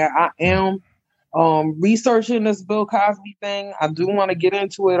in there. I am researching this Bill Cosby thing. I do want to get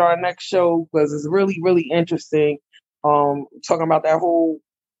into it our next show because it's really, really interesting. Talking about that whole,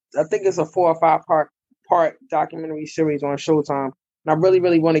 I think it's a 4 or 5 part documentary series on Showtime. And I really,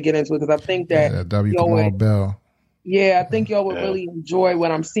 really want to get into it because I think that W. Kamau Bell. Yeah, I think y'all would really enjoy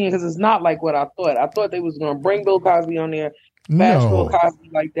what I'm seeing because it's not like what I thought. I thought they was going to bring Bill Cosby on there, bash Bill Cosby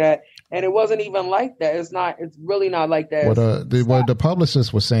like that, and it wasn't even like that. It's not. It's really not like that. What the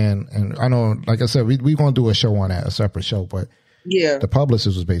publicist was saying, and I know, like I said, we're going to do a show on that, a separate show, but yeah, the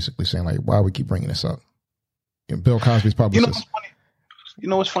publicist was basically saying, like, why we keep bringing this up? And Bill Cosby's publicist. You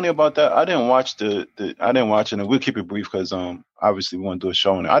know what's funny about that? I didn't watch I didn't watch it, and we'll keep it brief because obviously we want to do a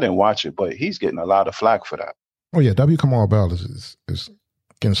show on it. I didn't watch it, but he's getting a lot of flack for that. Oh yeah, W. Kamau Bell is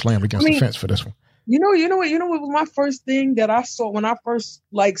getting slammed against the fence for this one. You know what was my first thing that I saw when I first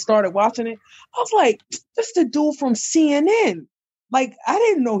started watching it? I was like, this the dude from CNN. Like, I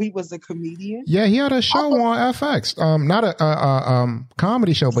didn't know he was a comedian. Yeah, he had a show on FX. Not a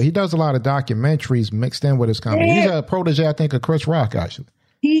comedy show, but he does a lot of documentaries mixed in with his comedy. Yeah. He's a protege, I think, of Chris Rock, actually.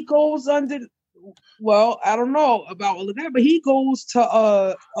 He goes under. Well, I don't know about all of that, but he goes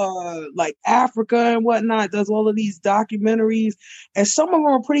to like Africa and whatnot, does all of these documentaries, and some of them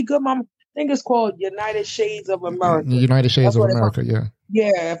are pretty good. I think it's called United Shades of America. United Shades of America, yeah.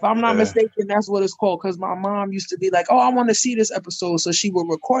 Yeah, if I'm not mistaken, that's what it's called. Because my mom used to be like, "Oh, I want to see this episode," so she would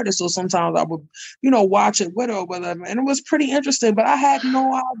record it. So sometimes I would, watch it with her or whatever, and it was pretty interesting. But I had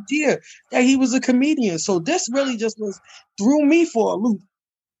no idea that he was a comedian. So this really just threw me for a loop.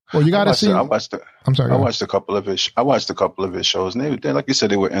 Well, you got to see. I watched a couple of his. I watched a couple of his shows, and they like you said,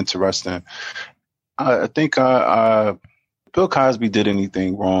 they were interesting. I think Bill Cosby did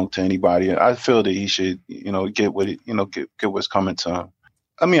anything wrong to anybody. I feel that he should, get what get what's coming to him.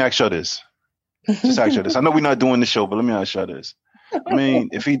 Let me ask you this. Just ask you this. I know we're not doing the show, but let me ask you this. I mean,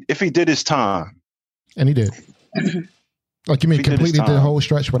 if he did his time, and he did, like you mean, completely did the whole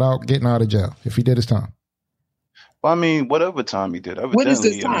stretch without getting out of jail. If he did his time. Well, I mean, whatever time he did. What is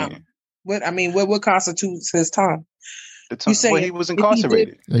his time? What constitutes his time? The time he was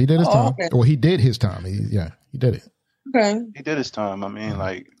incarcerated. He did his time. Okay. Well, he did his time. He did it. Okay. He did his time.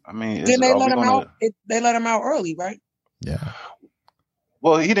 Did they let him out? They let him out early, right? Yeah.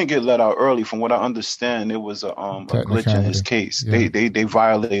 Well, he didn't get let out early. From what I understand, it was a glitch in his case. Yeah. They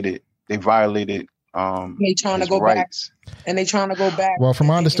violated. They trying to go rights. Back, and they trying to go back. Well, from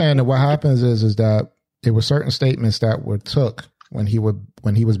my understanding, what happens is that there were certain statements that were took when he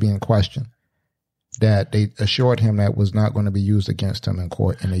was being questioned that they assured him that was not going to be used against him in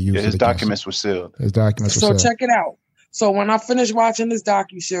court, and they used his documents were sealed. His documents were sealed. So check it out. So when I finish watching this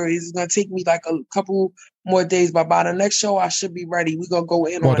docuseries, it's going to take me like a couple more days, but by the next show, I should be ready. We're going to go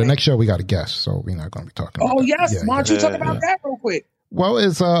in on it. The next show, we got a guest, so we're not going to be talking about that. Yes. Why don't you talk about that real quick? Well,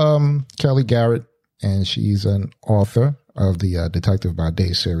 it's Kelly Garrett, and she's an author of the Detective by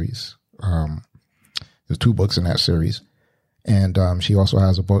Day series. There's 2 books in that series. And she also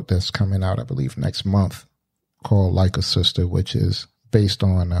has a book that's coming out, I believe, next month called Like a Sister, which is based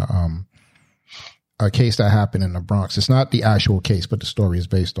on a case that happened in the Bronx. It's not the actual case, but the story is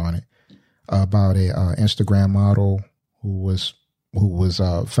based on it, about a Instagram model who was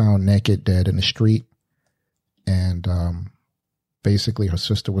found naked, dead in the street. And basically her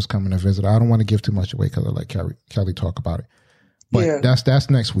sister was coming to visit. I don't want to give too much away because I let Kelly talk about it. But that's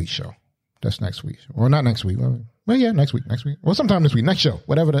next week's show. That's next week. Or not next week. Well, yeah, next week. Well, sometime this week. Next show.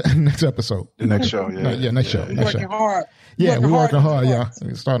 Whatever the next episode. The next show, yeah. Next show. Working hard. Yeah, we're working hard, yeah.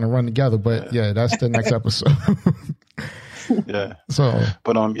 We're starting to run together, but yeah, that's the next episode. Yeah. So,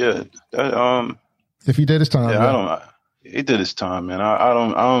 but if he did his time, he did his time, man. I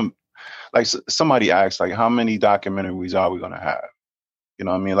don't like somebody asked, like, how many documentaries are we gonna have? You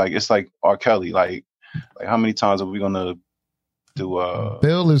know what I mean? Like, it's like R. Kelly, like how many times are we gonna do?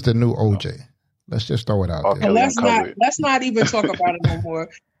 Bill is the new OJ. Let's just throw it out there. And let's not even talk about it no more.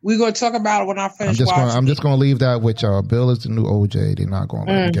 We're gonna talk about it when I finish watching. I'm just gonna leave that with y'all. Bill is the new OJ. They're not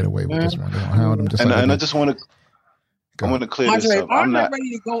gonna let him get away with this one. They don't hound him. And I just want to. I want to clear this up. I'm not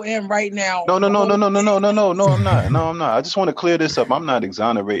ready to go in right now. No, I'm not. No, I'm not. I just want to clear this up. I'm not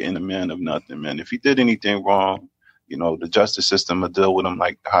exonerating the man of nothing, man. If he did anything wrong, you know, the justice system will deal with him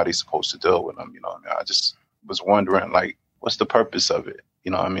like how they're supposed to deal with him. You know what I mean? I just was wondering, like, what's the purpose of it? You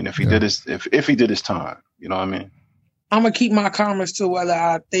know what I mean? If he did his, if he did his time, you know what I mean? I'm gonna keep my comments to whether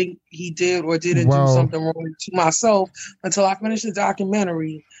I think he did or didn't do something wrong to myself until I finish the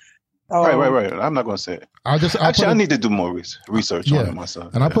documentary. Right. I'm not going to say it. I need to do more research on it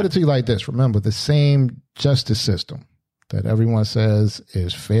myself. And I put it to you like this. Remember, the same justice system that everyone says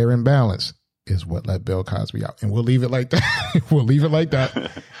is fair and balanced is what let Bill Cosby out. And we'll leave it like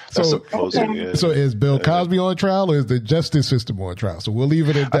that. So is Bill Cosby on trial or is the justice system on trial? So we'll leave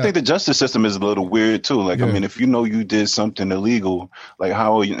it at that. I think the justice system is a little weird too. Like, I mean, if you know you did something illegal, like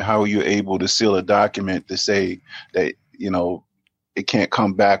how are you able to seal a document to say that, you know, it can't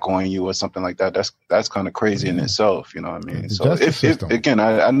come back on you or something like that? That's kind of crazy in itself, you know what I mean? So if again,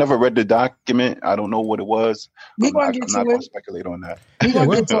 I never read the document. I don't know what it was. I'm not going to speculate on that. I'm not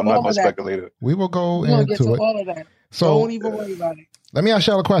going to speculate. We will go into all of that. So don't even worry about it. Let me ask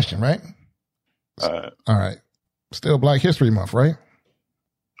y'all a question, right? All right. Still Black History Month, right?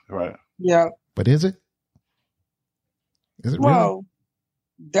 Right. Yeah. But is it? Is it really?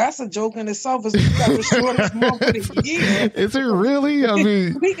 That's a joke in itself. It's the shortest month of the year. Is it really? I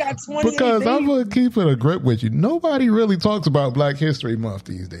mean, we got 28 because days. I'm going to keep it a grip with you. Nobody really talks about Black History Month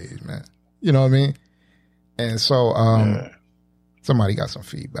these days, man. You know what I mean? And so somebody got some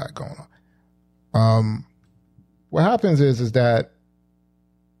feedback going on. What happens is that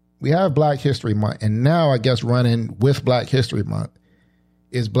we have Black History Month, and now I guess running with Black History Month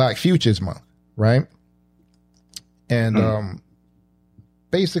is Black Futures Month, right? And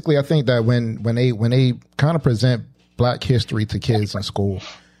basically, I think that when they kind of present Black history to kids in school,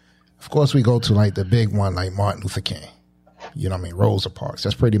 of course we go to like the big one, like Martin Luther King, you know what I mean, Rosa Parks.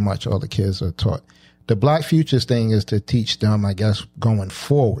 That's pretty much all the kids are taught. The Black Futures thing is to teach them, I guess, going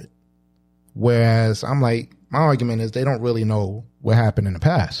forward. Whereas I'm like, my argument is they don't really know what happened in the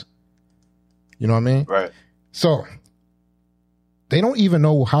past. You know what I mean? Right. So they don't even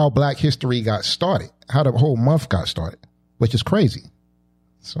know how Black history got started, how the whole month got started, which is crazy.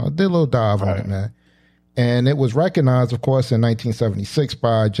 So I did a little dive on it, man. And it was recognized, of course, in 1976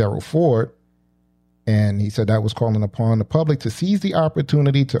 by Gerald Ford. And he said that was calling upon the public to seize the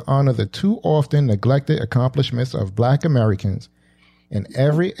opportunity to honor the too often neglected accomplishments of Black Americans in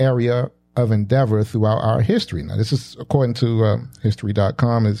every area of endeavor throughout our history. Now, this is according to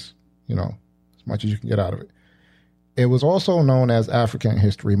history.com, is, you know, as much as you can get out of it. It was also known as African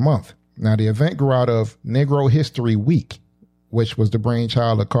History Month. Now, the event grew out of Negro History Week, which was the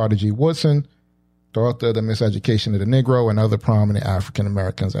brainchild of Carter G. Woodson, the author of The Miseducation of the Negro, and other prominent African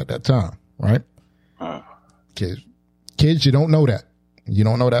Americans at that time, right? Kids, you don't know that. You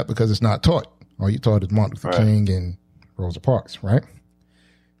don't know that because it's not taught. All you taught is Martin Luther King and Rosa Parks, right?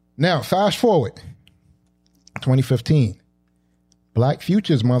 Now, fast forward, 2015. Black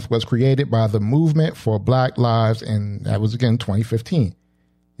Futures Month was created by the Movement for Black Lives, and that was, again, 2015.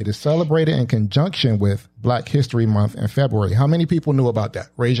 It is celebrated in conjunction with Black History Month in February. How many people knew about that?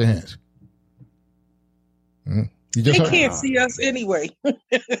 Raise your hands. They can't see us anyway.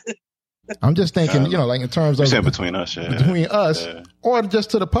 I'm just thinking, you know, like in terms of between us, or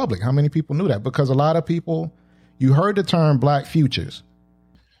just to the public. How many people knew that? Because a lot of people, you heard the term Black Futures,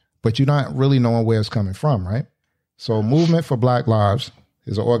 but you're not really knowing where it's coming from, right? So Movement for Black Lives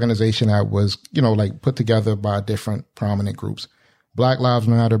is an organization that was, like put together by different prominent groups. Black Lives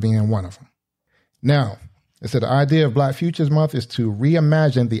Matter being one of them. Now, it said the idea of Black Futures Month is to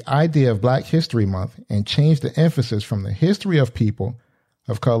reimagine the idea of Black History Month and change the emphasis from the history of people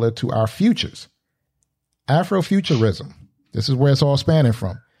of color to our futures. Afrofuturism, this is where it's all spanning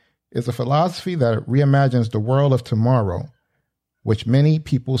from, is a philosophy that reimagines the world of tomorrow, which many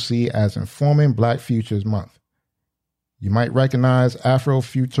people see as informing Black Futures Month. You might recognize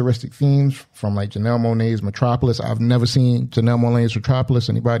Afrofuturistic themes from like Janelle Monáe's Metropolis. I've never seen Janelle Monáe's Metropolis.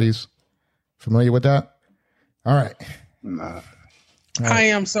 Anybody's familiar with that? All right. Nah. I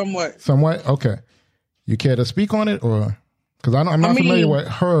am somewhat. Somewhat? Okay. You care to speak on it, or because I'm not familiar with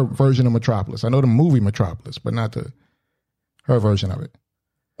her version of Metropolis. I know the movie Metropolis, but not her version of it.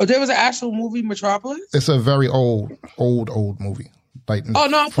 Oh, there was an actual movie, Metropolis? It's a very old movie. Like, oh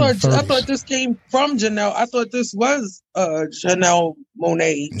no, I thought this came from Janelle. I thought this was Janelle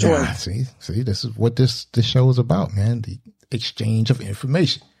Monáe joint. Yeah, see, this is what this show is about, man. The exchange of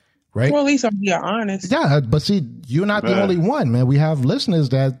information, right? Well, at least I'm being honest. Yeah, but see, you're not the only one, man. We have listeners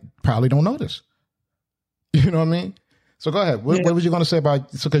that probably don't know this. You know what I mean? So go ahead. What was you going to say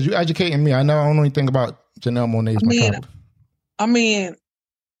about? So because you're educating me, I know I don't know anything about Janelle Monáe's Metropolis. I mean,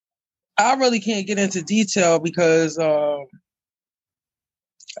 I really can't get into detail because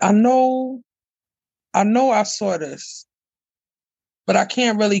I know I saw this, but I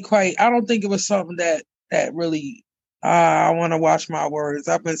can't really quite. I don't think it was something that really. I want to watch my words.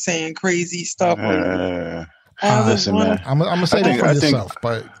 I've been saying crazy stuff. Listen, man. I'm gonna say that for yourself,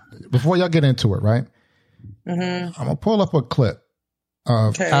 but before y'all get into it, right? Mm-hmm. I'm gonna pull up a clip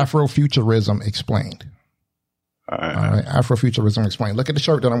of Afrofuturism Explained. All right, Afrofuturism Explained. Look at the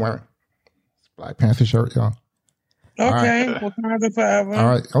shirt that I'm wearing. It's Black Panther shirt, y'all. Okay, Wakanda forever. All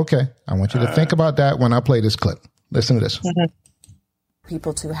right, okay. I want you to think about that when I play this clip. Listen to this. Mm-hmm.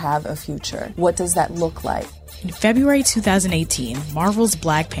 People to have a future. What does that look like? In February 2018, Marvel's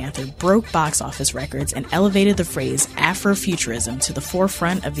Black Panther broke box office records and elevated the phrase Afrofuturism to the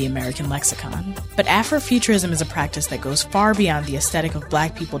forefront of the American lexicon. But Afrofuturism is a practice that goes far beyond the aesthetic of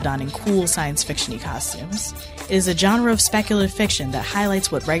Black people donning cool science fiction-y costumes. It is a genre of speculative fiction that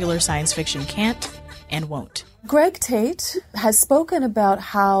highlights what regular science fiction can't and won't. Greg Tate has spoken about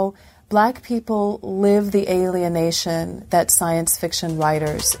how Black people live the alienation that science fiction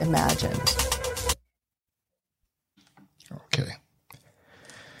writers imagined. Okay.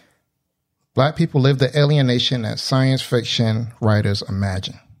 Black people live the alienation that science fiction writers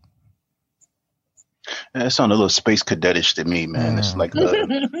imagine. It sounds a little space cadetish to me, man. It's like, you know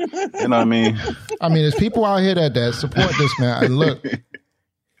what I mean? I mean, there's people out here that support this, man. And look.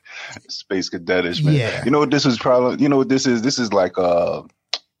 Space cadetish, man. Yeah. You know what this is probably, you know what this is? This is like the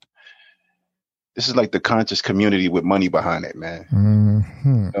conscious community with money behind it, man.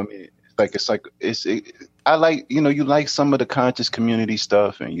 Mm-hmm. I mean, I like, you like some of the conscious community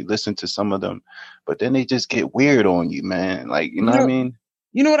stuff and you listen to some of them, but then they just get weird on you, man. Like, you know what I mean?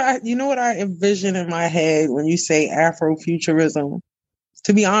 You know what I envision in my head when you say Afrofuturism?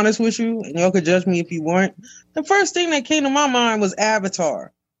 To be honest with you, and y'all could judge me if you want, the first thing that came to my mind was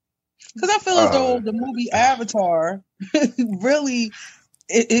Avatar. Because I feel as though the movie Avatar really,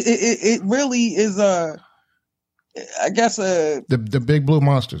 it really is the big blue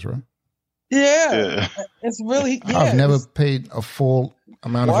monsters, right? Yeah. It's really. Yeah, I've never paid a full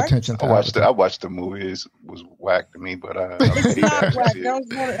amount of attention to I watched the movie. It was whack to me, but it's not whack. That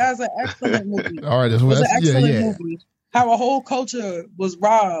was an excellent movie. All right, it was an excellent movie. How a whole culture was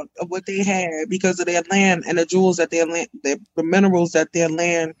robbed of what they had because of their land and the jewels that their land, the minerals that their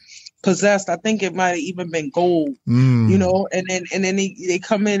land possessed. I think it might have even been gold, and then they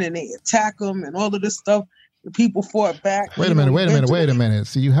come in and they attack them and all of this stuff. The people fought back. Wait a minute.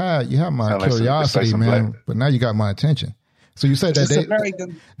 See, you had my curiosity, man, but now you got my attention. So you said that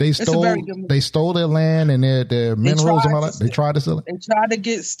they stole their land and their minerals and all that. They tried to steal it. They tried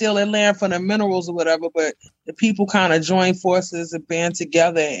to steal their land for the minerals or whatever, but the people kind of joined forces and band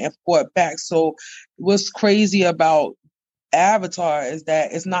together and fought back. So what's crazy about Avatar is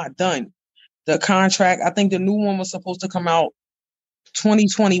that it's not done. The contract, I think the new one was supposed to come out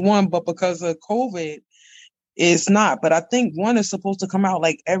 2021, but because of COVID, it's not. But I think one is supposed to come out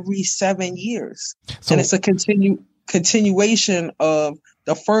like every 7 years, and it's a continuation of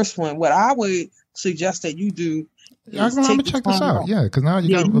the first one. What I would suggest that you do I'm gonna check this out. Yeah, because now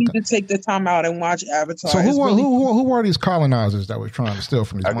you need to take the time out and watch Avatar. So who were these colonizers that were trying to steal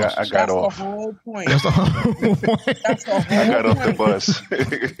from these monsters? I got off. The whole point. That's the whole point. I got off the bus.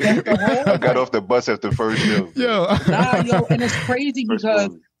 I got off the bus after the first show. Yo, and it's crazy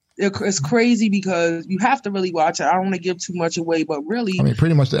because it's crazy because you have to really watch it. I don't want to give too much away, but really, I mean,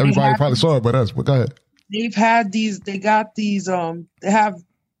 pretty much everybody probably saw it but us. But go ahead. They have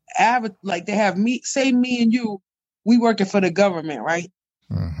me and you, we working for the government, right?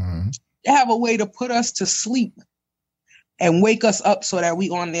 Mm-hmm. They have a way to put us to sleep and wake us up so that we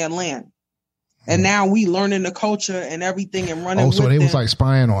on their land. And now we learning the culture and everything and running. Oh, so they was like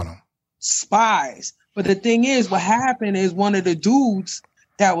spying on them. Spies. But the thing is, what happened is one of the dudes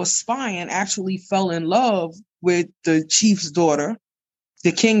that was spying actually fell in love with the chief's daughter,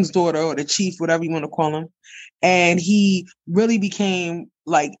 the king's daughter, or the chief, whatever you want to call him. And he really became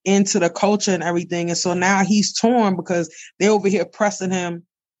like into the culture and everything. And so now he's torn because they're over here pressing him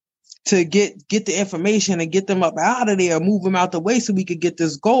to get the information and get them up out of there, move them out the way so we could get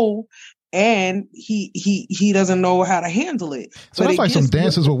this goal. And he doesn't know how to handle it. So that's like some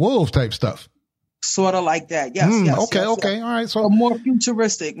Dances with Wolves type stuff. Sort of like that. Yes. Yes. Okay. Yes, okay. yes. All right. So more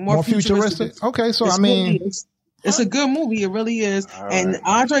futuristic. More futuristic. Okay. So it's I mean, it's a good movie. It really is. All and right.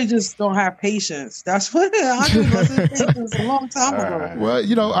 Andre just don't have patience. That's what Andre lost his patience a long time ago. Right.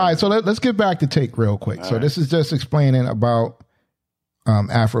 well, all right. So let's get back to Take real quick. So this is just explaining about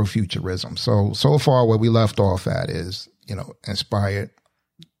Afrofuturism. So far, where we left off at is, inspired.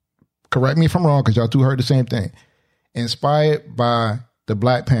 Correct me if I'm wrong, because y'all two heard the same thing. Inspired by the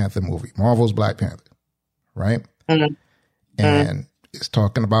Black Panther movie, Marvel's Black Panther, right? Mm-hmm. And it's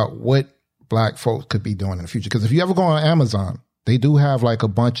talking about what Black folks could be doing in the future. Because if you ever go on Amazon, they do have like a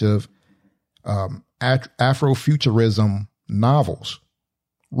bunch of Afrofuturism novels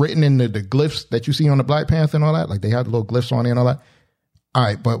written in the glyphs that you see on the Black Panther and all that. Like they have the little glyphs on it and all that. All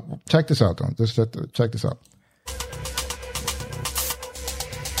right, but check this out, though. Just check this out.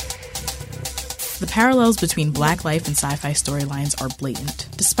 The parallels between Black life and sci-fi storylines are blatant.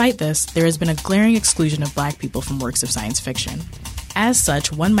 Despite this, there has been a glaring exclusion of Black people from works of science fiction. As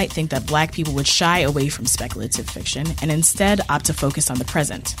such, one might think that Black people would shy away from speculative fiction and instead opt to focus on the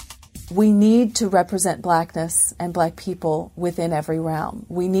present. We need to represent Blackness and Black people within every realm.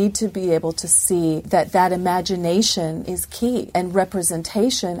 We need to be able to see that imagination is key, and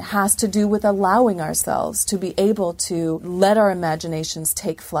representation has to do with allowing ourselves to be able to let our imaginations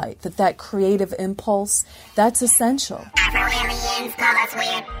take flight, that creative impulse, that's essential. Afro-aliens call us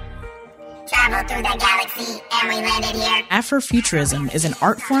weird. Traveled through the galaxy and we landed here. Afrofuturism is an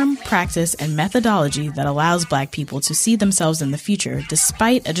art form, practice, and methodology that allows Black people to see themselves in the future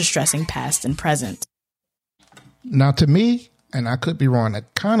despite a distressing past and present. Now, to me, and I could be wrong,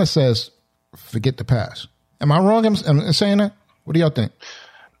 that kind of says, forget the past. Am I wrong in saying that? What do y'all think?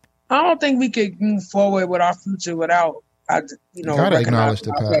 I don't think we could move forward with our future without, gotta acknowledge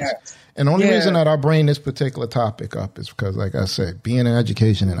the past. And the only reason that I bring this particular topic up is because, like I said, being in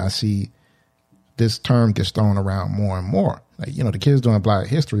education, and I see this term gets thrown around more and more. Like, the kids doing Black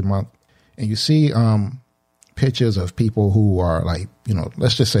History Month, and you see pictures of people who are like,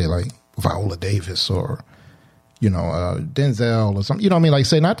 let's just say like Viola Davis or, Denzel or something. You know what I mean?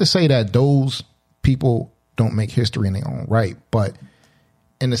 Like, not to say that those people don't make history in their own right, but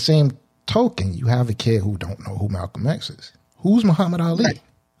in the same token, you have a kid who don't know who Malcolm X is. Who's Muhammad Ali? Right.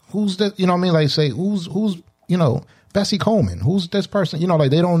 Who's that? You know what I mean? Like, say, who's Bessie Coleman? Who's this person?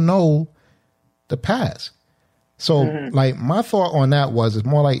 Like, they don't know the past. So like my thought on that was, it's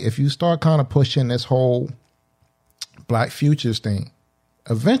more like if you start kind of pushing this whole Black futures thing,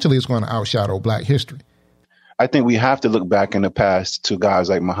 eventually it's going to outshadow Black history. I think we have to look back in the past to guys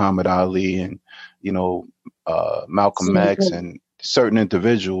like Muhammad Ali and, Malcolm X and certain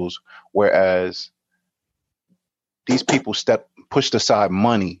individuals, whereas these people pushed aside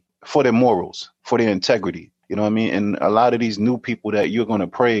money for their morals, for their integrity. You know what I mean? And a lot of these new people that you're going to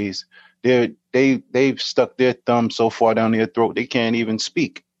praise, they've stuck their thumb so far down their throat they can't even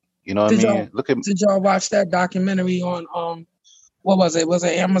speak. You know what I mean? Did y'all watch that documentary on what was it? Was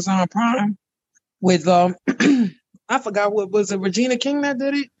it Amazon Prime with I forgot, what was it, Regina King that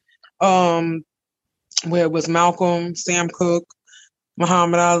did it? Where it was Malcolm, Sam Cooke,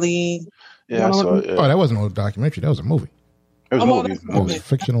 Muhammad Ali. Yeah, I saw it. Oh, that wasn't a documentary. That was a movie. It was a movie. It was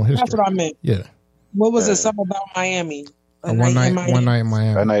fictional history. That's what I meant. Yeah. What was it? Something about Miami. One night in Miami. One night in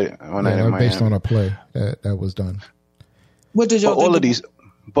Miami. Based on a play that was done. What did y'all think?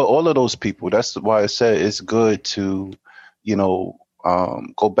 But all of those people, that's why I said it's good to, go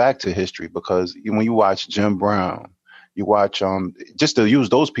back to history, because when you watch Jim Brown, you watch just to use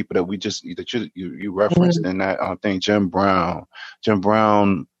those people that you referenced in that thing, Jim Brown,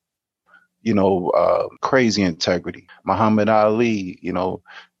 crazy integrity. Muhammad Ali,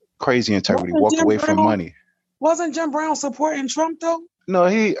 crazy integrity, walked away from money. Wasn't Jim Brown supporting Trump though? No,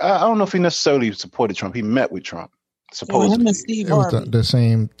 I don't know if he necessarily supported Trump. He met with Trump. Him supposedly. and Steve It was Harvey. the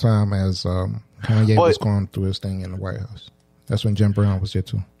same time as Kanye was going through his thing in the White House. That's when Jim Brown was there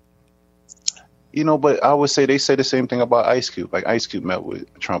too. You know, but I would say they say the same thing about Ice Cube. Like Ice Cube met with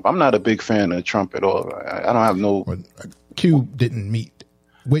Trump. I'm not a big fan of Trump at all. I don't have no. But Cube didn't meet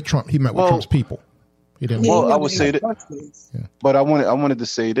with Trump. He met with Trump's people. He didn't. Well, I would say that. Yeah. But I wanted to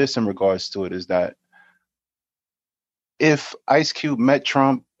say this in regards to it is that if Ice Cube met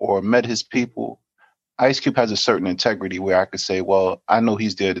Trump or met his people, Ice Cube has a certain integrity where I could say, well, I know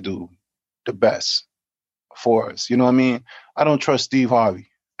he's there to do the best for us. You know what I mean? I don't trust Steve Harvey.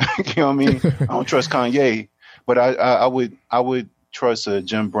 You know what I mean? I don't trust Kanye, but I would trust a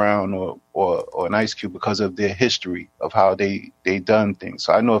Jim Brown or an Ice Cube because of their history of how they done things.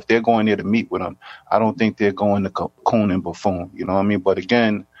 So I know if they're going there to meet with them, I don't think they're going to coon and buffoon. You know what I mean? But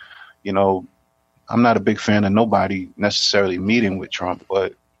again, you know, I'm not a big fan of nobody necessarily meeting with Trump,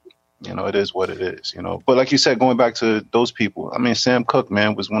 but you know, it is what it is, you know. But like you said, going back to those people, I mean, Sam Cooke,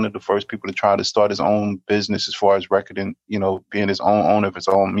 man, was one of the first people to try to start his own business as far as recording, you know, being his own owner of his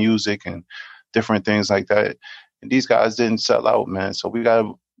own music and different things like that. And these guys didn't sell out, man. So we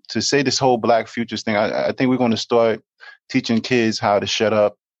got to say this whole Black Futures thing. I think we're going to start teaching kids how to shut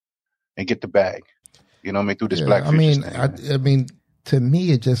up and get the bag, you know what I mean, through this Black Futures thing. I mean, to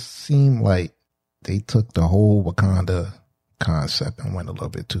me, it just seemed like they took the whole Wakanda concept and went a little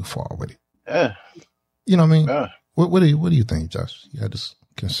bit too far with it. Yeah. You know what I mean? Yeah. What do you think, Josh? You had this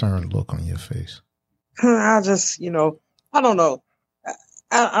concerned look on your face. I just, you know, I don't know.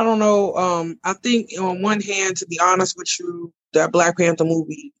 I don't know. I think on one hand, to be honest with you, that Black Panther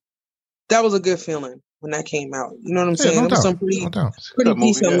movie, that was a good feeling when that came out. You know what I'm saying? No There was doubt. some pretty movie,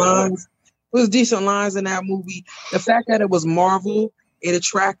 decent yeah. lines. It was decent lines in that movie. The fact that it was Marvel, it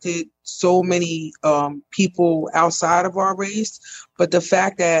attracted so many people outside of our race. But the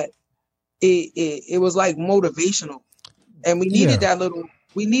fact that it was like motivational, and we needed that little.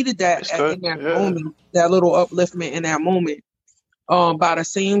 We needed that in that moment, that little upliftment in that moment. By the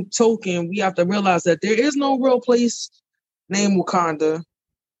same token, we have to realize that there is no real place named Wakanda.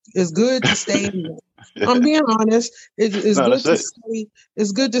 It's good to stay in I'm being honest.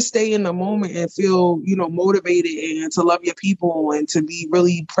 It's good to stay in the moment and feel, you know, motivated and to love your people and to be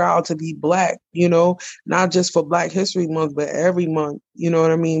really proud to be Black, you know, not just for Black History Month, but every month, you know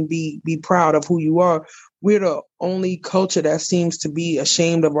what I mean? Be proud of who you are. We're the only culture that seems to be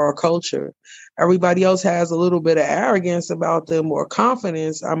ashamed of our culture. Everybody else has a little bit of arrogance about them, or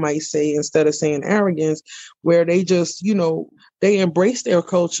confidence, I might say, instead of saying arrogance, where they just, you know, they embrace their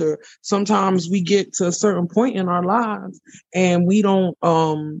culture. Sometimes we get to a certain point in our lives and we don't,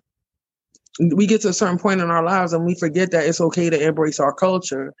 we get to a certain point in our lives and we forget that it's okay to embrace our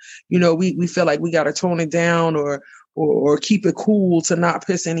culture. You know, we feel like we got to tone it down or keep it cool to not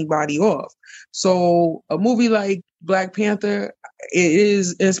piss anybody off. So a movie like Black Panther, it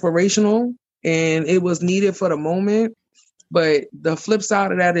is inspirational and it was needed for the moment. But the flip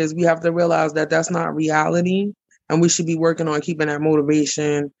side of that is we have to realize that that's not reality. And we should be working on keeping that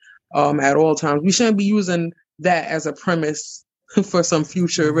motivation at all times. We shouldn't be using that as a premise for some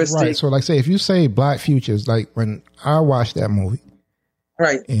futuristic. Right. So, like, say, if you say Black Futures, like when I watched that movie,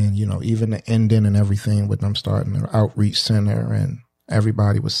 right, and you know, even the ending and everything with them starting the outreach center, and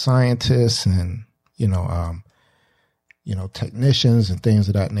everybody was scientists and you know, technicians and things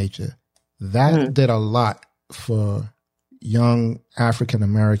of that nature. That did a lot for young African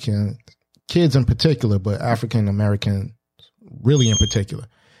American kids in particular, but African American really in particular,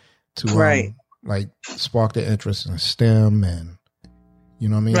 to like spark their interest in STEM and you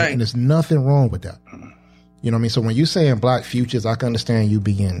know what I mean? Right. And there's nothing wrong with that. You know what I mean? So when you say in Black Futures, I can understand you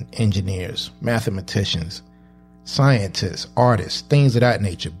being engineers, mathematicians, scientists, artists, things of that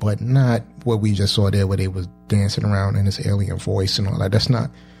nature, but not what we just saw there where they was dancing around in this alien voice and all that. That's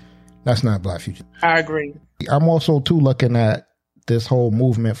not Black Future. I agree. I'm also too looking at this whole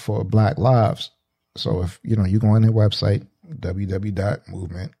movement for Black Lives. So if you know, you go on their website,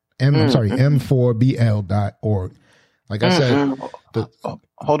 m4bl.org. Like I said,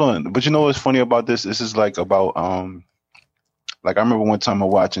 hold on. But you know what's funny about this? This is like about like I remember one time I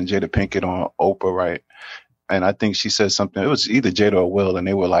was watching Jada Pinkett on Oprah, right? And I think she said something. It was either Jada or Will, and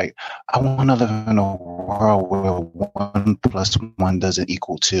they were like, "I want to live in a world where 1 + 1 doesn't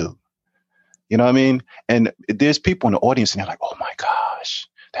equal 2." You know what I mean? And there's people in the audience, and they're like, "Oh my gosh,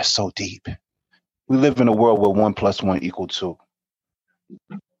 that's so deep." We live in a world where 1 + 1 = 2.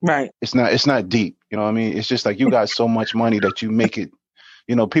 Right. It's not deep. You know what I mean? It's just like you got so much money that you make it,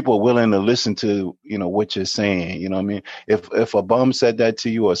 people are willing to listen to, what you're saying. You know what I mean? If a bum said that to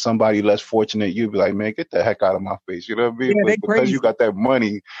you or somebody less fortunate, you'd be like, man, get the heck out of my face. You know what I mean? Yeah, But because crazy. you got that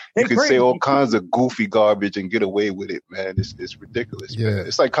money, They you can say all kinds of goofy garbage and get away with it, man. It's ridiculous. Yeah. Man.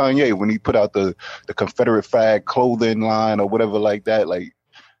 It's like Kanye when he put out the Confederate flag clothing line or whatever like that. Like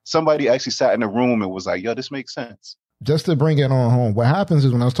somebody actually sat in the room and was like, yo, this makes sense. Just to bring it on home, what happens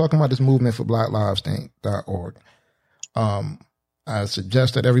is when I was talking about this movement for BlackLivesThing.org, I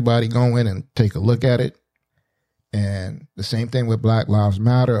suggest that everybody go in and take a look at it. And the same thing with Black Lives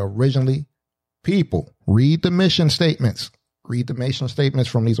Matter. Originally, people read the mission statements. Read the mission statements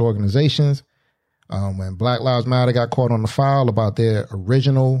from these organizations. When Black Lives Matter got caught on the file about their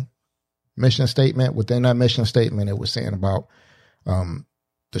original mission statement, within that mission statement, it was saying about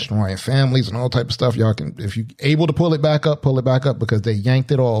destroying families and all type of stuff. Y'all can, if you're able to pull it back up because they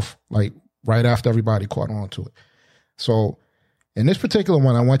yanked it off like right after everybody caught on to it. So in this particular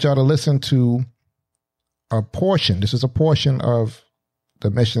one, I want y'all to listen to a portion. This is a portion of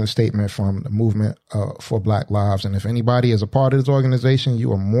the mission statement from the movement for Black Lives. And if anybody is a part of this organization,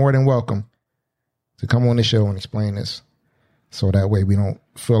 you are more than welcome to come on the show and explain this. So that way we don't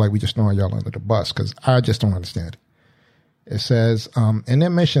feel like we just throwing y'all under the bus, because I just don't understand it. It says, in their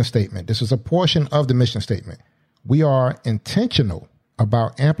mission statement, this is a portion of the mission statement. We are intentional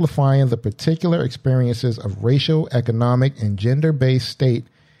about amplifying the particular experiences of racial, economic, and gender-based state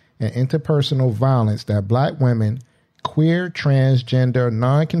and interpersonal violence that Black women, queer, transgender,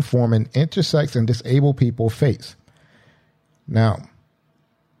 non-conforming, intersex, and disabled people face. Now,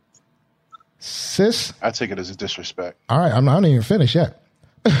 cis... I take it as a disrespect. All right, I'm not even finished yet.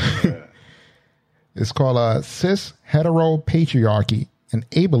 Yeah. It's called cis heteropatriarchy and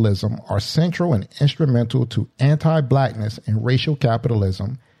ableism are central and instrumental to anti-Blackness and racial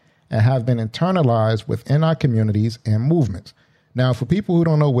capitalism and have been internalized within our communities and movements. Now, for people who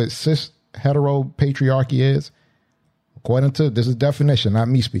don't know what cis heteropatriarchy is, according to, this is definition, not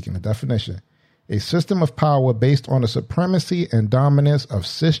me speaking, the definition, a system of power based on the supremacy and dominance of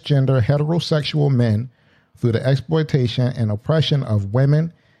cisgender heterosexual men through the exploitation and oppression of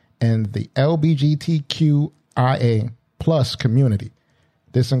women and the LGBTQIA plus community.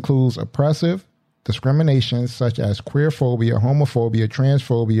 This includes oppressive discrimination such as queerphobia, homophobia,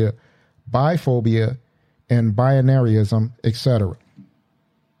 transphobia, biphobia, and binaryism, etc.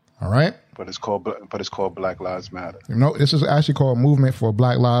 All right? But it's called Black Lives Matter. No, this is actually called Movement for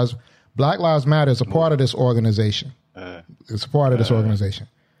Black Lives. Black Lives Matter is a part of this organization. It's a part of this organization.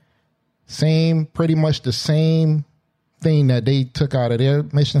 Pretty much the same thing that they took out of their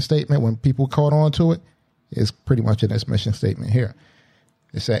mission statement when people caught on to it is pretty much in this mission statement here.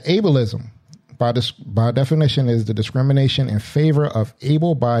 It said ableism, by definition, is the discrimination in favor of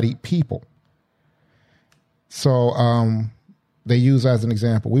able-bodied people. So they use as an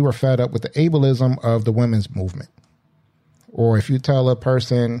example, we were fed up with the ableism of the women's movement. Or if you tell a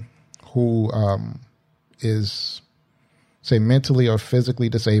person who is, say, mentally or physically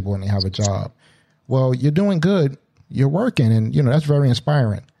disabled and they have a job, well, you're doing good, you're working, and, that's very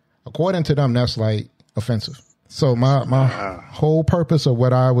inspiring. According to them, that's like offensive. So my whole purpose of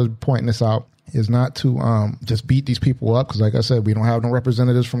what I was pointing this out is not to just beat these people up, because like I said, we don't have no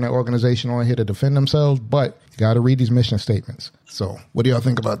representatives from that organization on here to defend themselves, but you got to read these mission statements. So what do y'all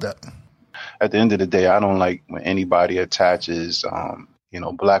think about that? At the end of the day, I don't like when anybody attaches,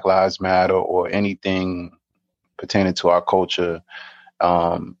 Black Lives Matter or anything pertaining to our culture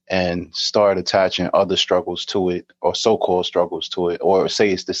and start attaching other struggles to it or so-called struggles to it, or say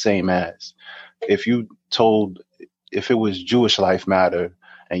it's the same as. If it was Jewish Life Matter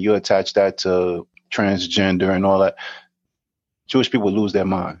and you attach that to transgender and all that, Jewish people would lose their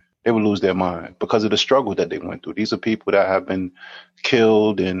mind. They would lose their mind because of the struggle that they went through. These are people that have been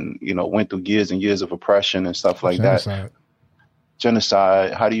killed and, went through years and years of oppression and stuff like that.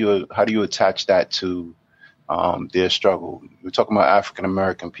 Genocide. How do you attach that to their struggle? We're talking about African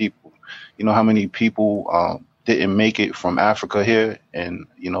American people. You know how many people didn't make it from Africa here, and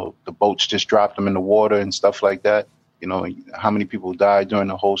the boats just dropped them in the water and stuff like that. How many people died during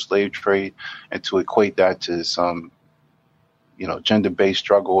the whole slave trade, and to equate that to some gender-based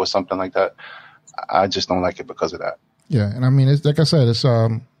struggle or something like that, I just don't like it because of that. Yeah, and I mean, it's like I said, it's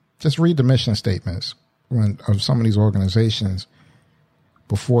just read the mission statements of some of these organizations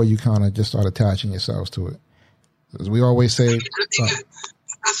before you kind of just start attaching yourselves to it. As we always say, I think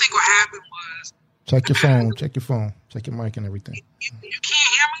what happened was, check your phone, check your mic and everything. You can't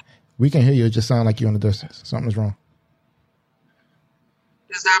hear me? We can hear you. It just sounds like you're in the distance. Something's wrong.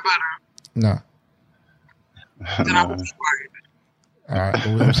 Is that better? No. Then I will be quiet. All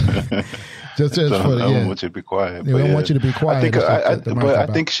right. just So for the, I don't want you to be quiet. Yeah, we don't want you to be quiet.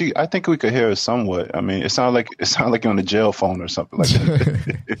 I think we could hear her somewhat. I mean, it sounds like you're on the jail phone or something like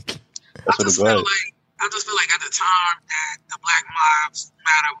that. That's what it was. I just feel like at the time that the Black Lives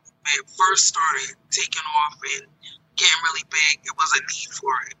Matter movement first started taking off and getting really big, it was a need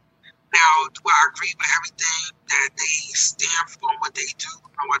for it. Now, do I agree with everything that they stand for and what they do?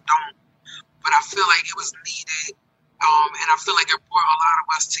 No, I don't. But I feel like it was needed, and I feel like it brought a lot of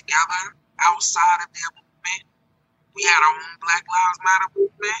us together outside of their movement. We had our own Black Lives Matter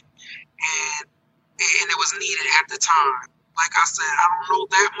movement, and it was needed at the time. Like I said, I don't know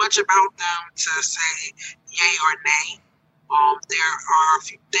that much about them to say yay or nay. There are a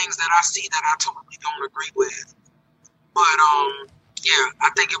few things that I see that I totally don't agree with. But, yeah, I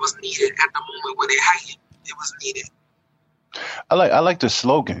think it was needed at the moment when it happened. It was needed. I like the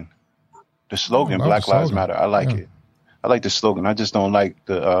slogan. The slogan, Black Lives Matter. I like it. I like the slogan. I just don't like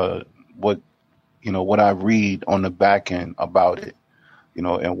the what I read on the back end about it,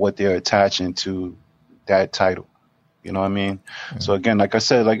 and what they're attaching to that title. You know what I mean? Yeah. So again, like I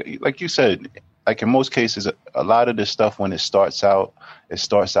said, like you said, like in most cases, a lot of this stuff when it starts out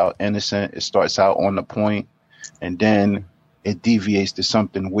innocent, it starts out on the point, and then it deviates to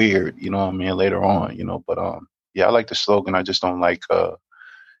something weird. You know what I mean? Later on, But yeah, I like the slogan. I just don't like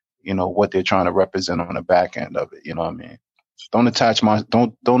what they're trying to represent on the back end of it. You know what I mean? Don't attach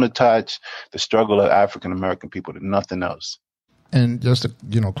the struggle of African American people to nothing else. And just to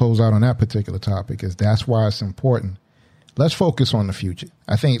close out on that particular topic, that's why it's important. Let's focus on the future.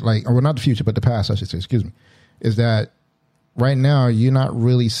 I think not the future, but the past, I should say, excuse me, is that right now you're not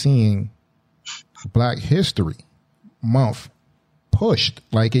really seeing Black History Month pushed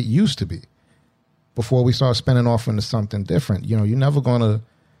like it used to be before we start spinning off into something different. You're never gonna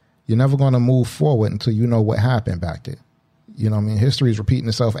move forward until you know what happened back there. You know what I mean? History is repeating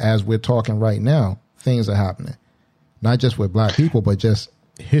itself as we're talking right now. Things are happening. Not just with Black people, but just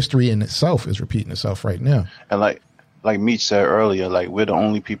history in itself is repeating itself right now. And like Meech said earlier, we're the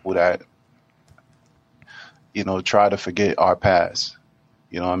only people that, try to forget our past.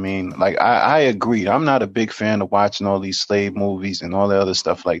 You know what I mean? I agree. I'm not a big fan of watching all these slave movies and all the other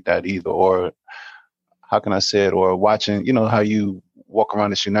stuff like that either. Or how can I say it? Or watching, how you walk around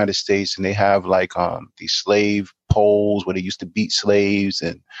this United States and they have these slave poles where they used to beat slaves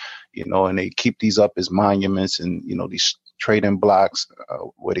and, and they keep these up as monuments and, these trading blocks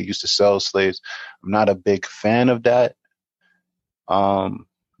where they used to sell slaves. I'm not a big fan of that.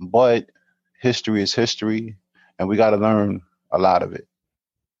 But history is history and we got to learn a lot of it.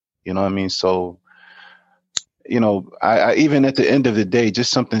 You know what I mean? So, I even at the end of the day,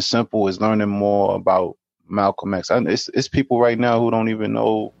 just something simple is learning more about Malcolm X. It's people right now who don't even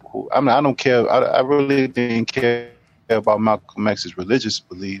know who. I don't care. I really didn't care about Malcolm X's religious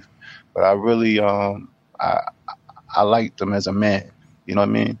belief, but I really I liked him as a man. You know what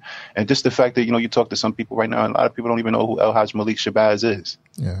I mean? And just the fact that you talk to some people right now, and a lot of people don't even know who El Haj Malik Shabazz is.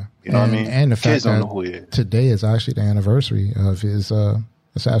 Yeah, you know what I mean. And the fact kids don't know who he is. Today is actually the anniversary of his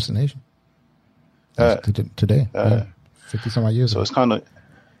assassination. Today, 50 some odd years ago. So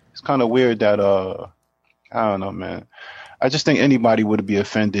it's kind of weird that I don't know, man. I just think anybody would be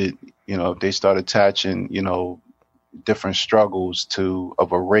offended, if they start attaching, different struggles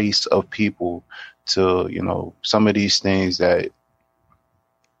of a race of people to, some of these things that,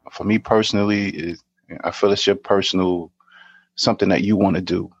 for me personally, I feel it's your personal, something that you want to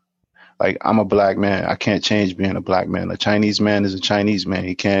do. I'm a Black man. I can't change being a Black man. A Chinese man is a Chinese man.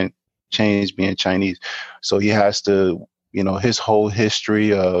 He can't change being Chinese. So he has to, his whole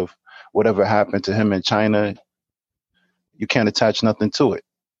history of whatever happened to him in China, you can't attach nothing to it.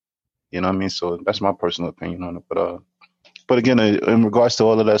 You know what I mean? So that's my personal opinion on it. But again, in regards to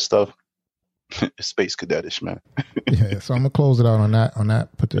all of that stuff, it's space cadetish, man. Yeah. So I'm gonna close it out on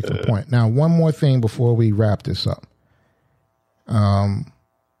that particular point. Now, one more thing before we wrap this up.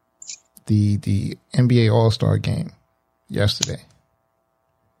 The NBA All-Star game yesterday.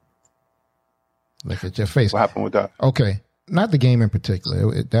 Look at your face. What happened with that? Okay. Not the game in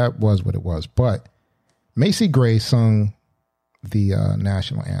particular. That was what it was. But Macy Gray sung the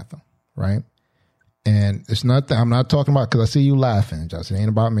national anthem, right? And it's not I'm not talking about, because I see you laughing, Justin. It ain't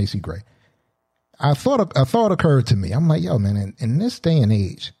about Macy Gray. A thought occurred to me. I'm like, yo, man, in this day and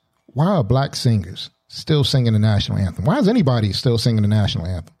age, why are Black singers still singing the national anthem? Why is anybody still singing the national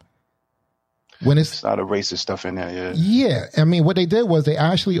anthem? When it's a lot of racist stuff in there, yeah. Yeah. I mean, what they did was they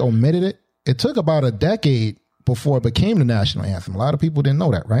actually omitted it. It took about a decade before it became the national anthem. A lot of people didn't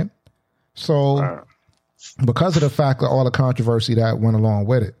know that, right? So because of the fact that all the controversy that went along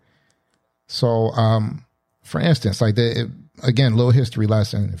with it. So, for instance, again, little history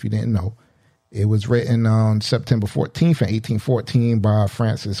lesson if you didn't know. It was written on September 14th in 1814 by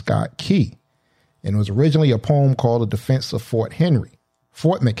Francis Scott Key. And it was originally a poem called The Defense of Fort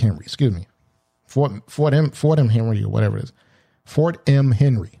McHenry, excuse me. Fort M. Henry or whatever it is. Fort M.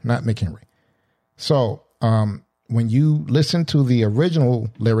 Henry, not McHenry. So when you listen to the original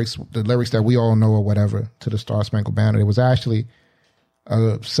lyrics, the lyrics that we all know or whatever, to the Star Spangled Banner, there was actually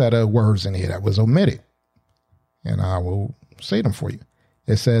a set of words in here that was omitted. And I will say them for you.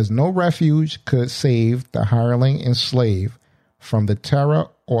 It says, no refuge could save the hireling and slave from the terror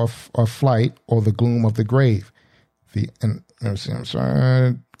or flight or the gloom of the grave. Gloom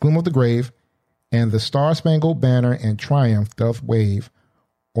of the grave, and the Star-Spangled Banner in triumph doth wave,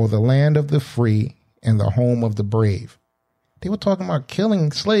 or the land of the free and the home of the brave. They were talking about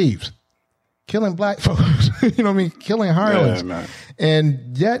killing slaves, killing black folks, you know what I mean? Killing hirelings. Yeah,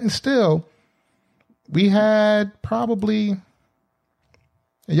 and yet and still, we had probably,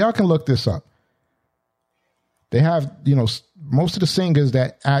 and y'all can look this up. They have, most of the singers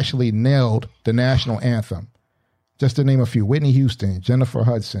that actually nailed the national anthem. Just to name a few: Whitney Houston, Jennifer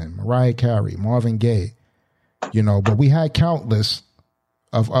Hudson, Mariah Carey, Marvin Gaye, but we had countless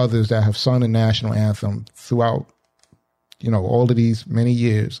of others that have sung the national anthem throughout, all of these many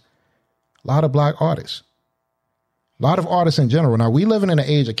years. A lot of black artists, a lot of artists in general. Now, we living in an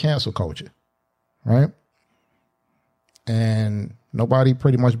age of cancel culture, right? And nobody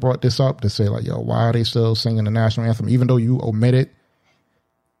pretty much brought this up to say like, why are they still singing the national anthem? Even though you omitted,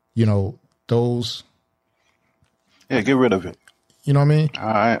 those. Yeah, get rid of it. You know what I mean?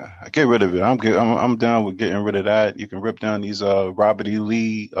 I get rid of it. I'm down with getting rid of that. You can rip down these Robert E.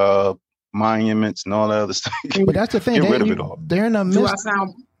 Lee monuments and all that other stuff. But that's the thing. Get rid of it all. They're in the midst.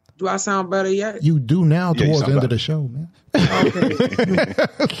 Do I sound better yet? You do now towards the end of the show, man. Okay.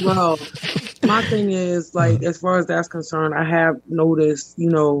 Well, my thing is, like, as far as that's concerned, I have noticed,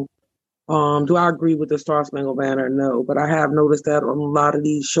 do I agree with the Star Spangled Banner? No, but I have noticed that on a lot of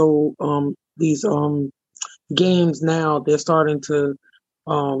these games now, they're starting to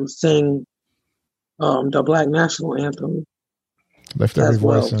sing the Black National Anthem. Lift every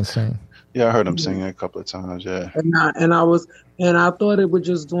voice and sing. Yeah, I heard them sing it a couple of times. Yeah, and I thought they were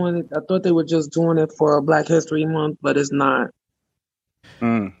just doing it. I thought they were just doing it for Black History Month, but it's not.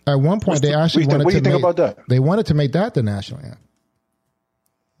 At one point, they actually wanted to. What do you think about that? They wanted to make that the national anthem.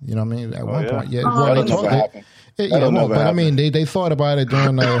 You know what I mean? At one point, yeah. That'll never happen. But I mean, they thought about it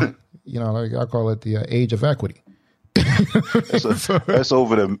during the, like I call it the age of equity. That's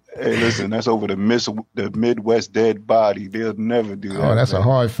over the. Hey, listen, that's over the Midwest dead body. They'll never do that. Oh, that's a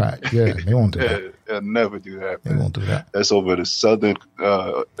hard fact. Yeah, they won't do that. They'll never do that. They won't do that. That's over the Southern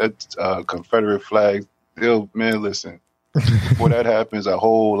Confederate flag. Listen. Before that happens, a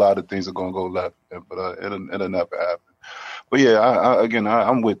whole lot of things are gonna go left, but it'll never happen. But yeah,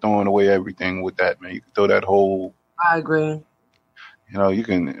 I'm with throwing away everything with that, man. You can throw that whole. I agree. You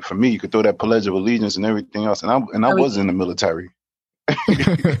can, for me, you could throw that Pledge of Allegiance and everything else. And I was in the military. You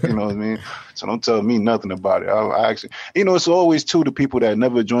know what I mean? So don't tell me nothing about it. I actually, it's always the people that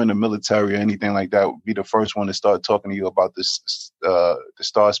never joined the military or anything like that would be the first one to start talking to you about this, the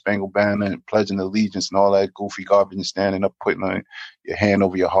Star Spangled Banner and pledging allegiance and all that goofy garbage and standing up, putting your hand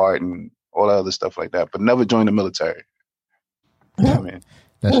over your heart and all that other stuff like that, but never joined the military. Yeah, man.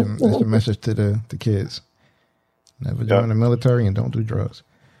 That's your message to the kids. Never join the military and don't do drugs.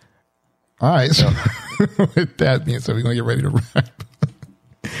 All right. So with that being said, we're gonna get ready to wrap.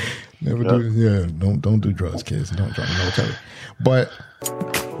 Don't do drugs, kids. Don't join the military. But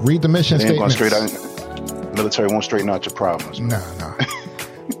read the mission statement. Military won't straighten out your problems. Nah.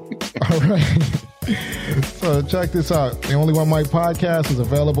 All right. So check this out. The Only One Mic podcast is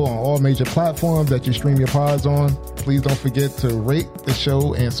available on all major platforms that you stream your pods on. Please don't forget to rate the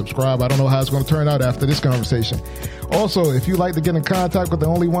show and subscribe. I don't know how it's going to turn out after this conversation. Also, if you'd like to get in contact with the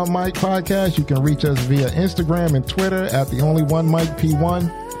Only One Mic podcast, you can reach us via Instagram and Twitter at the Only One Mic P1,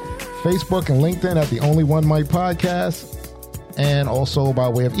 Facebook and LinkedIn at the Only One Mic podcast, and also by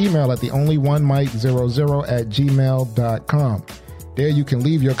way of email at the onlyonemike00@gmail.com. There you can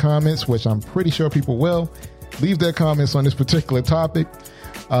leave your comments, which I'm pretty sure people will. Leave their comments on this particular topic.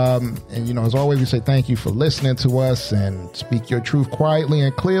 And, as always, we say thank you for listening to us and speak your truth quietly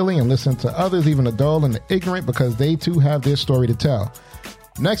and clearly and listen to others, even the dull and the ignorant, because they too have their story to tell.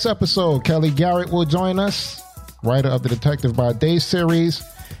 Next episode, Kelly Garrett will join us, writer of the Detective by Day series,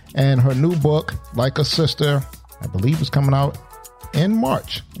 and her new book, Like a Sister, I believe is coming out in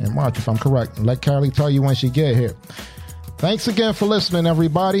March, if I'm correct. Let Kelly tell you when she get here. Thanks again for listening,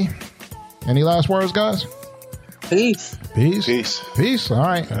 everybody. Any last words, guys? Peace. Peace. Peace. Peace. All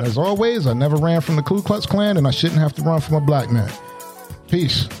right. As always, I never ran from the Ku Klux Klan, and I shouldn't have to run from a black man.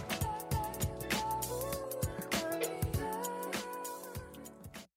 Peace.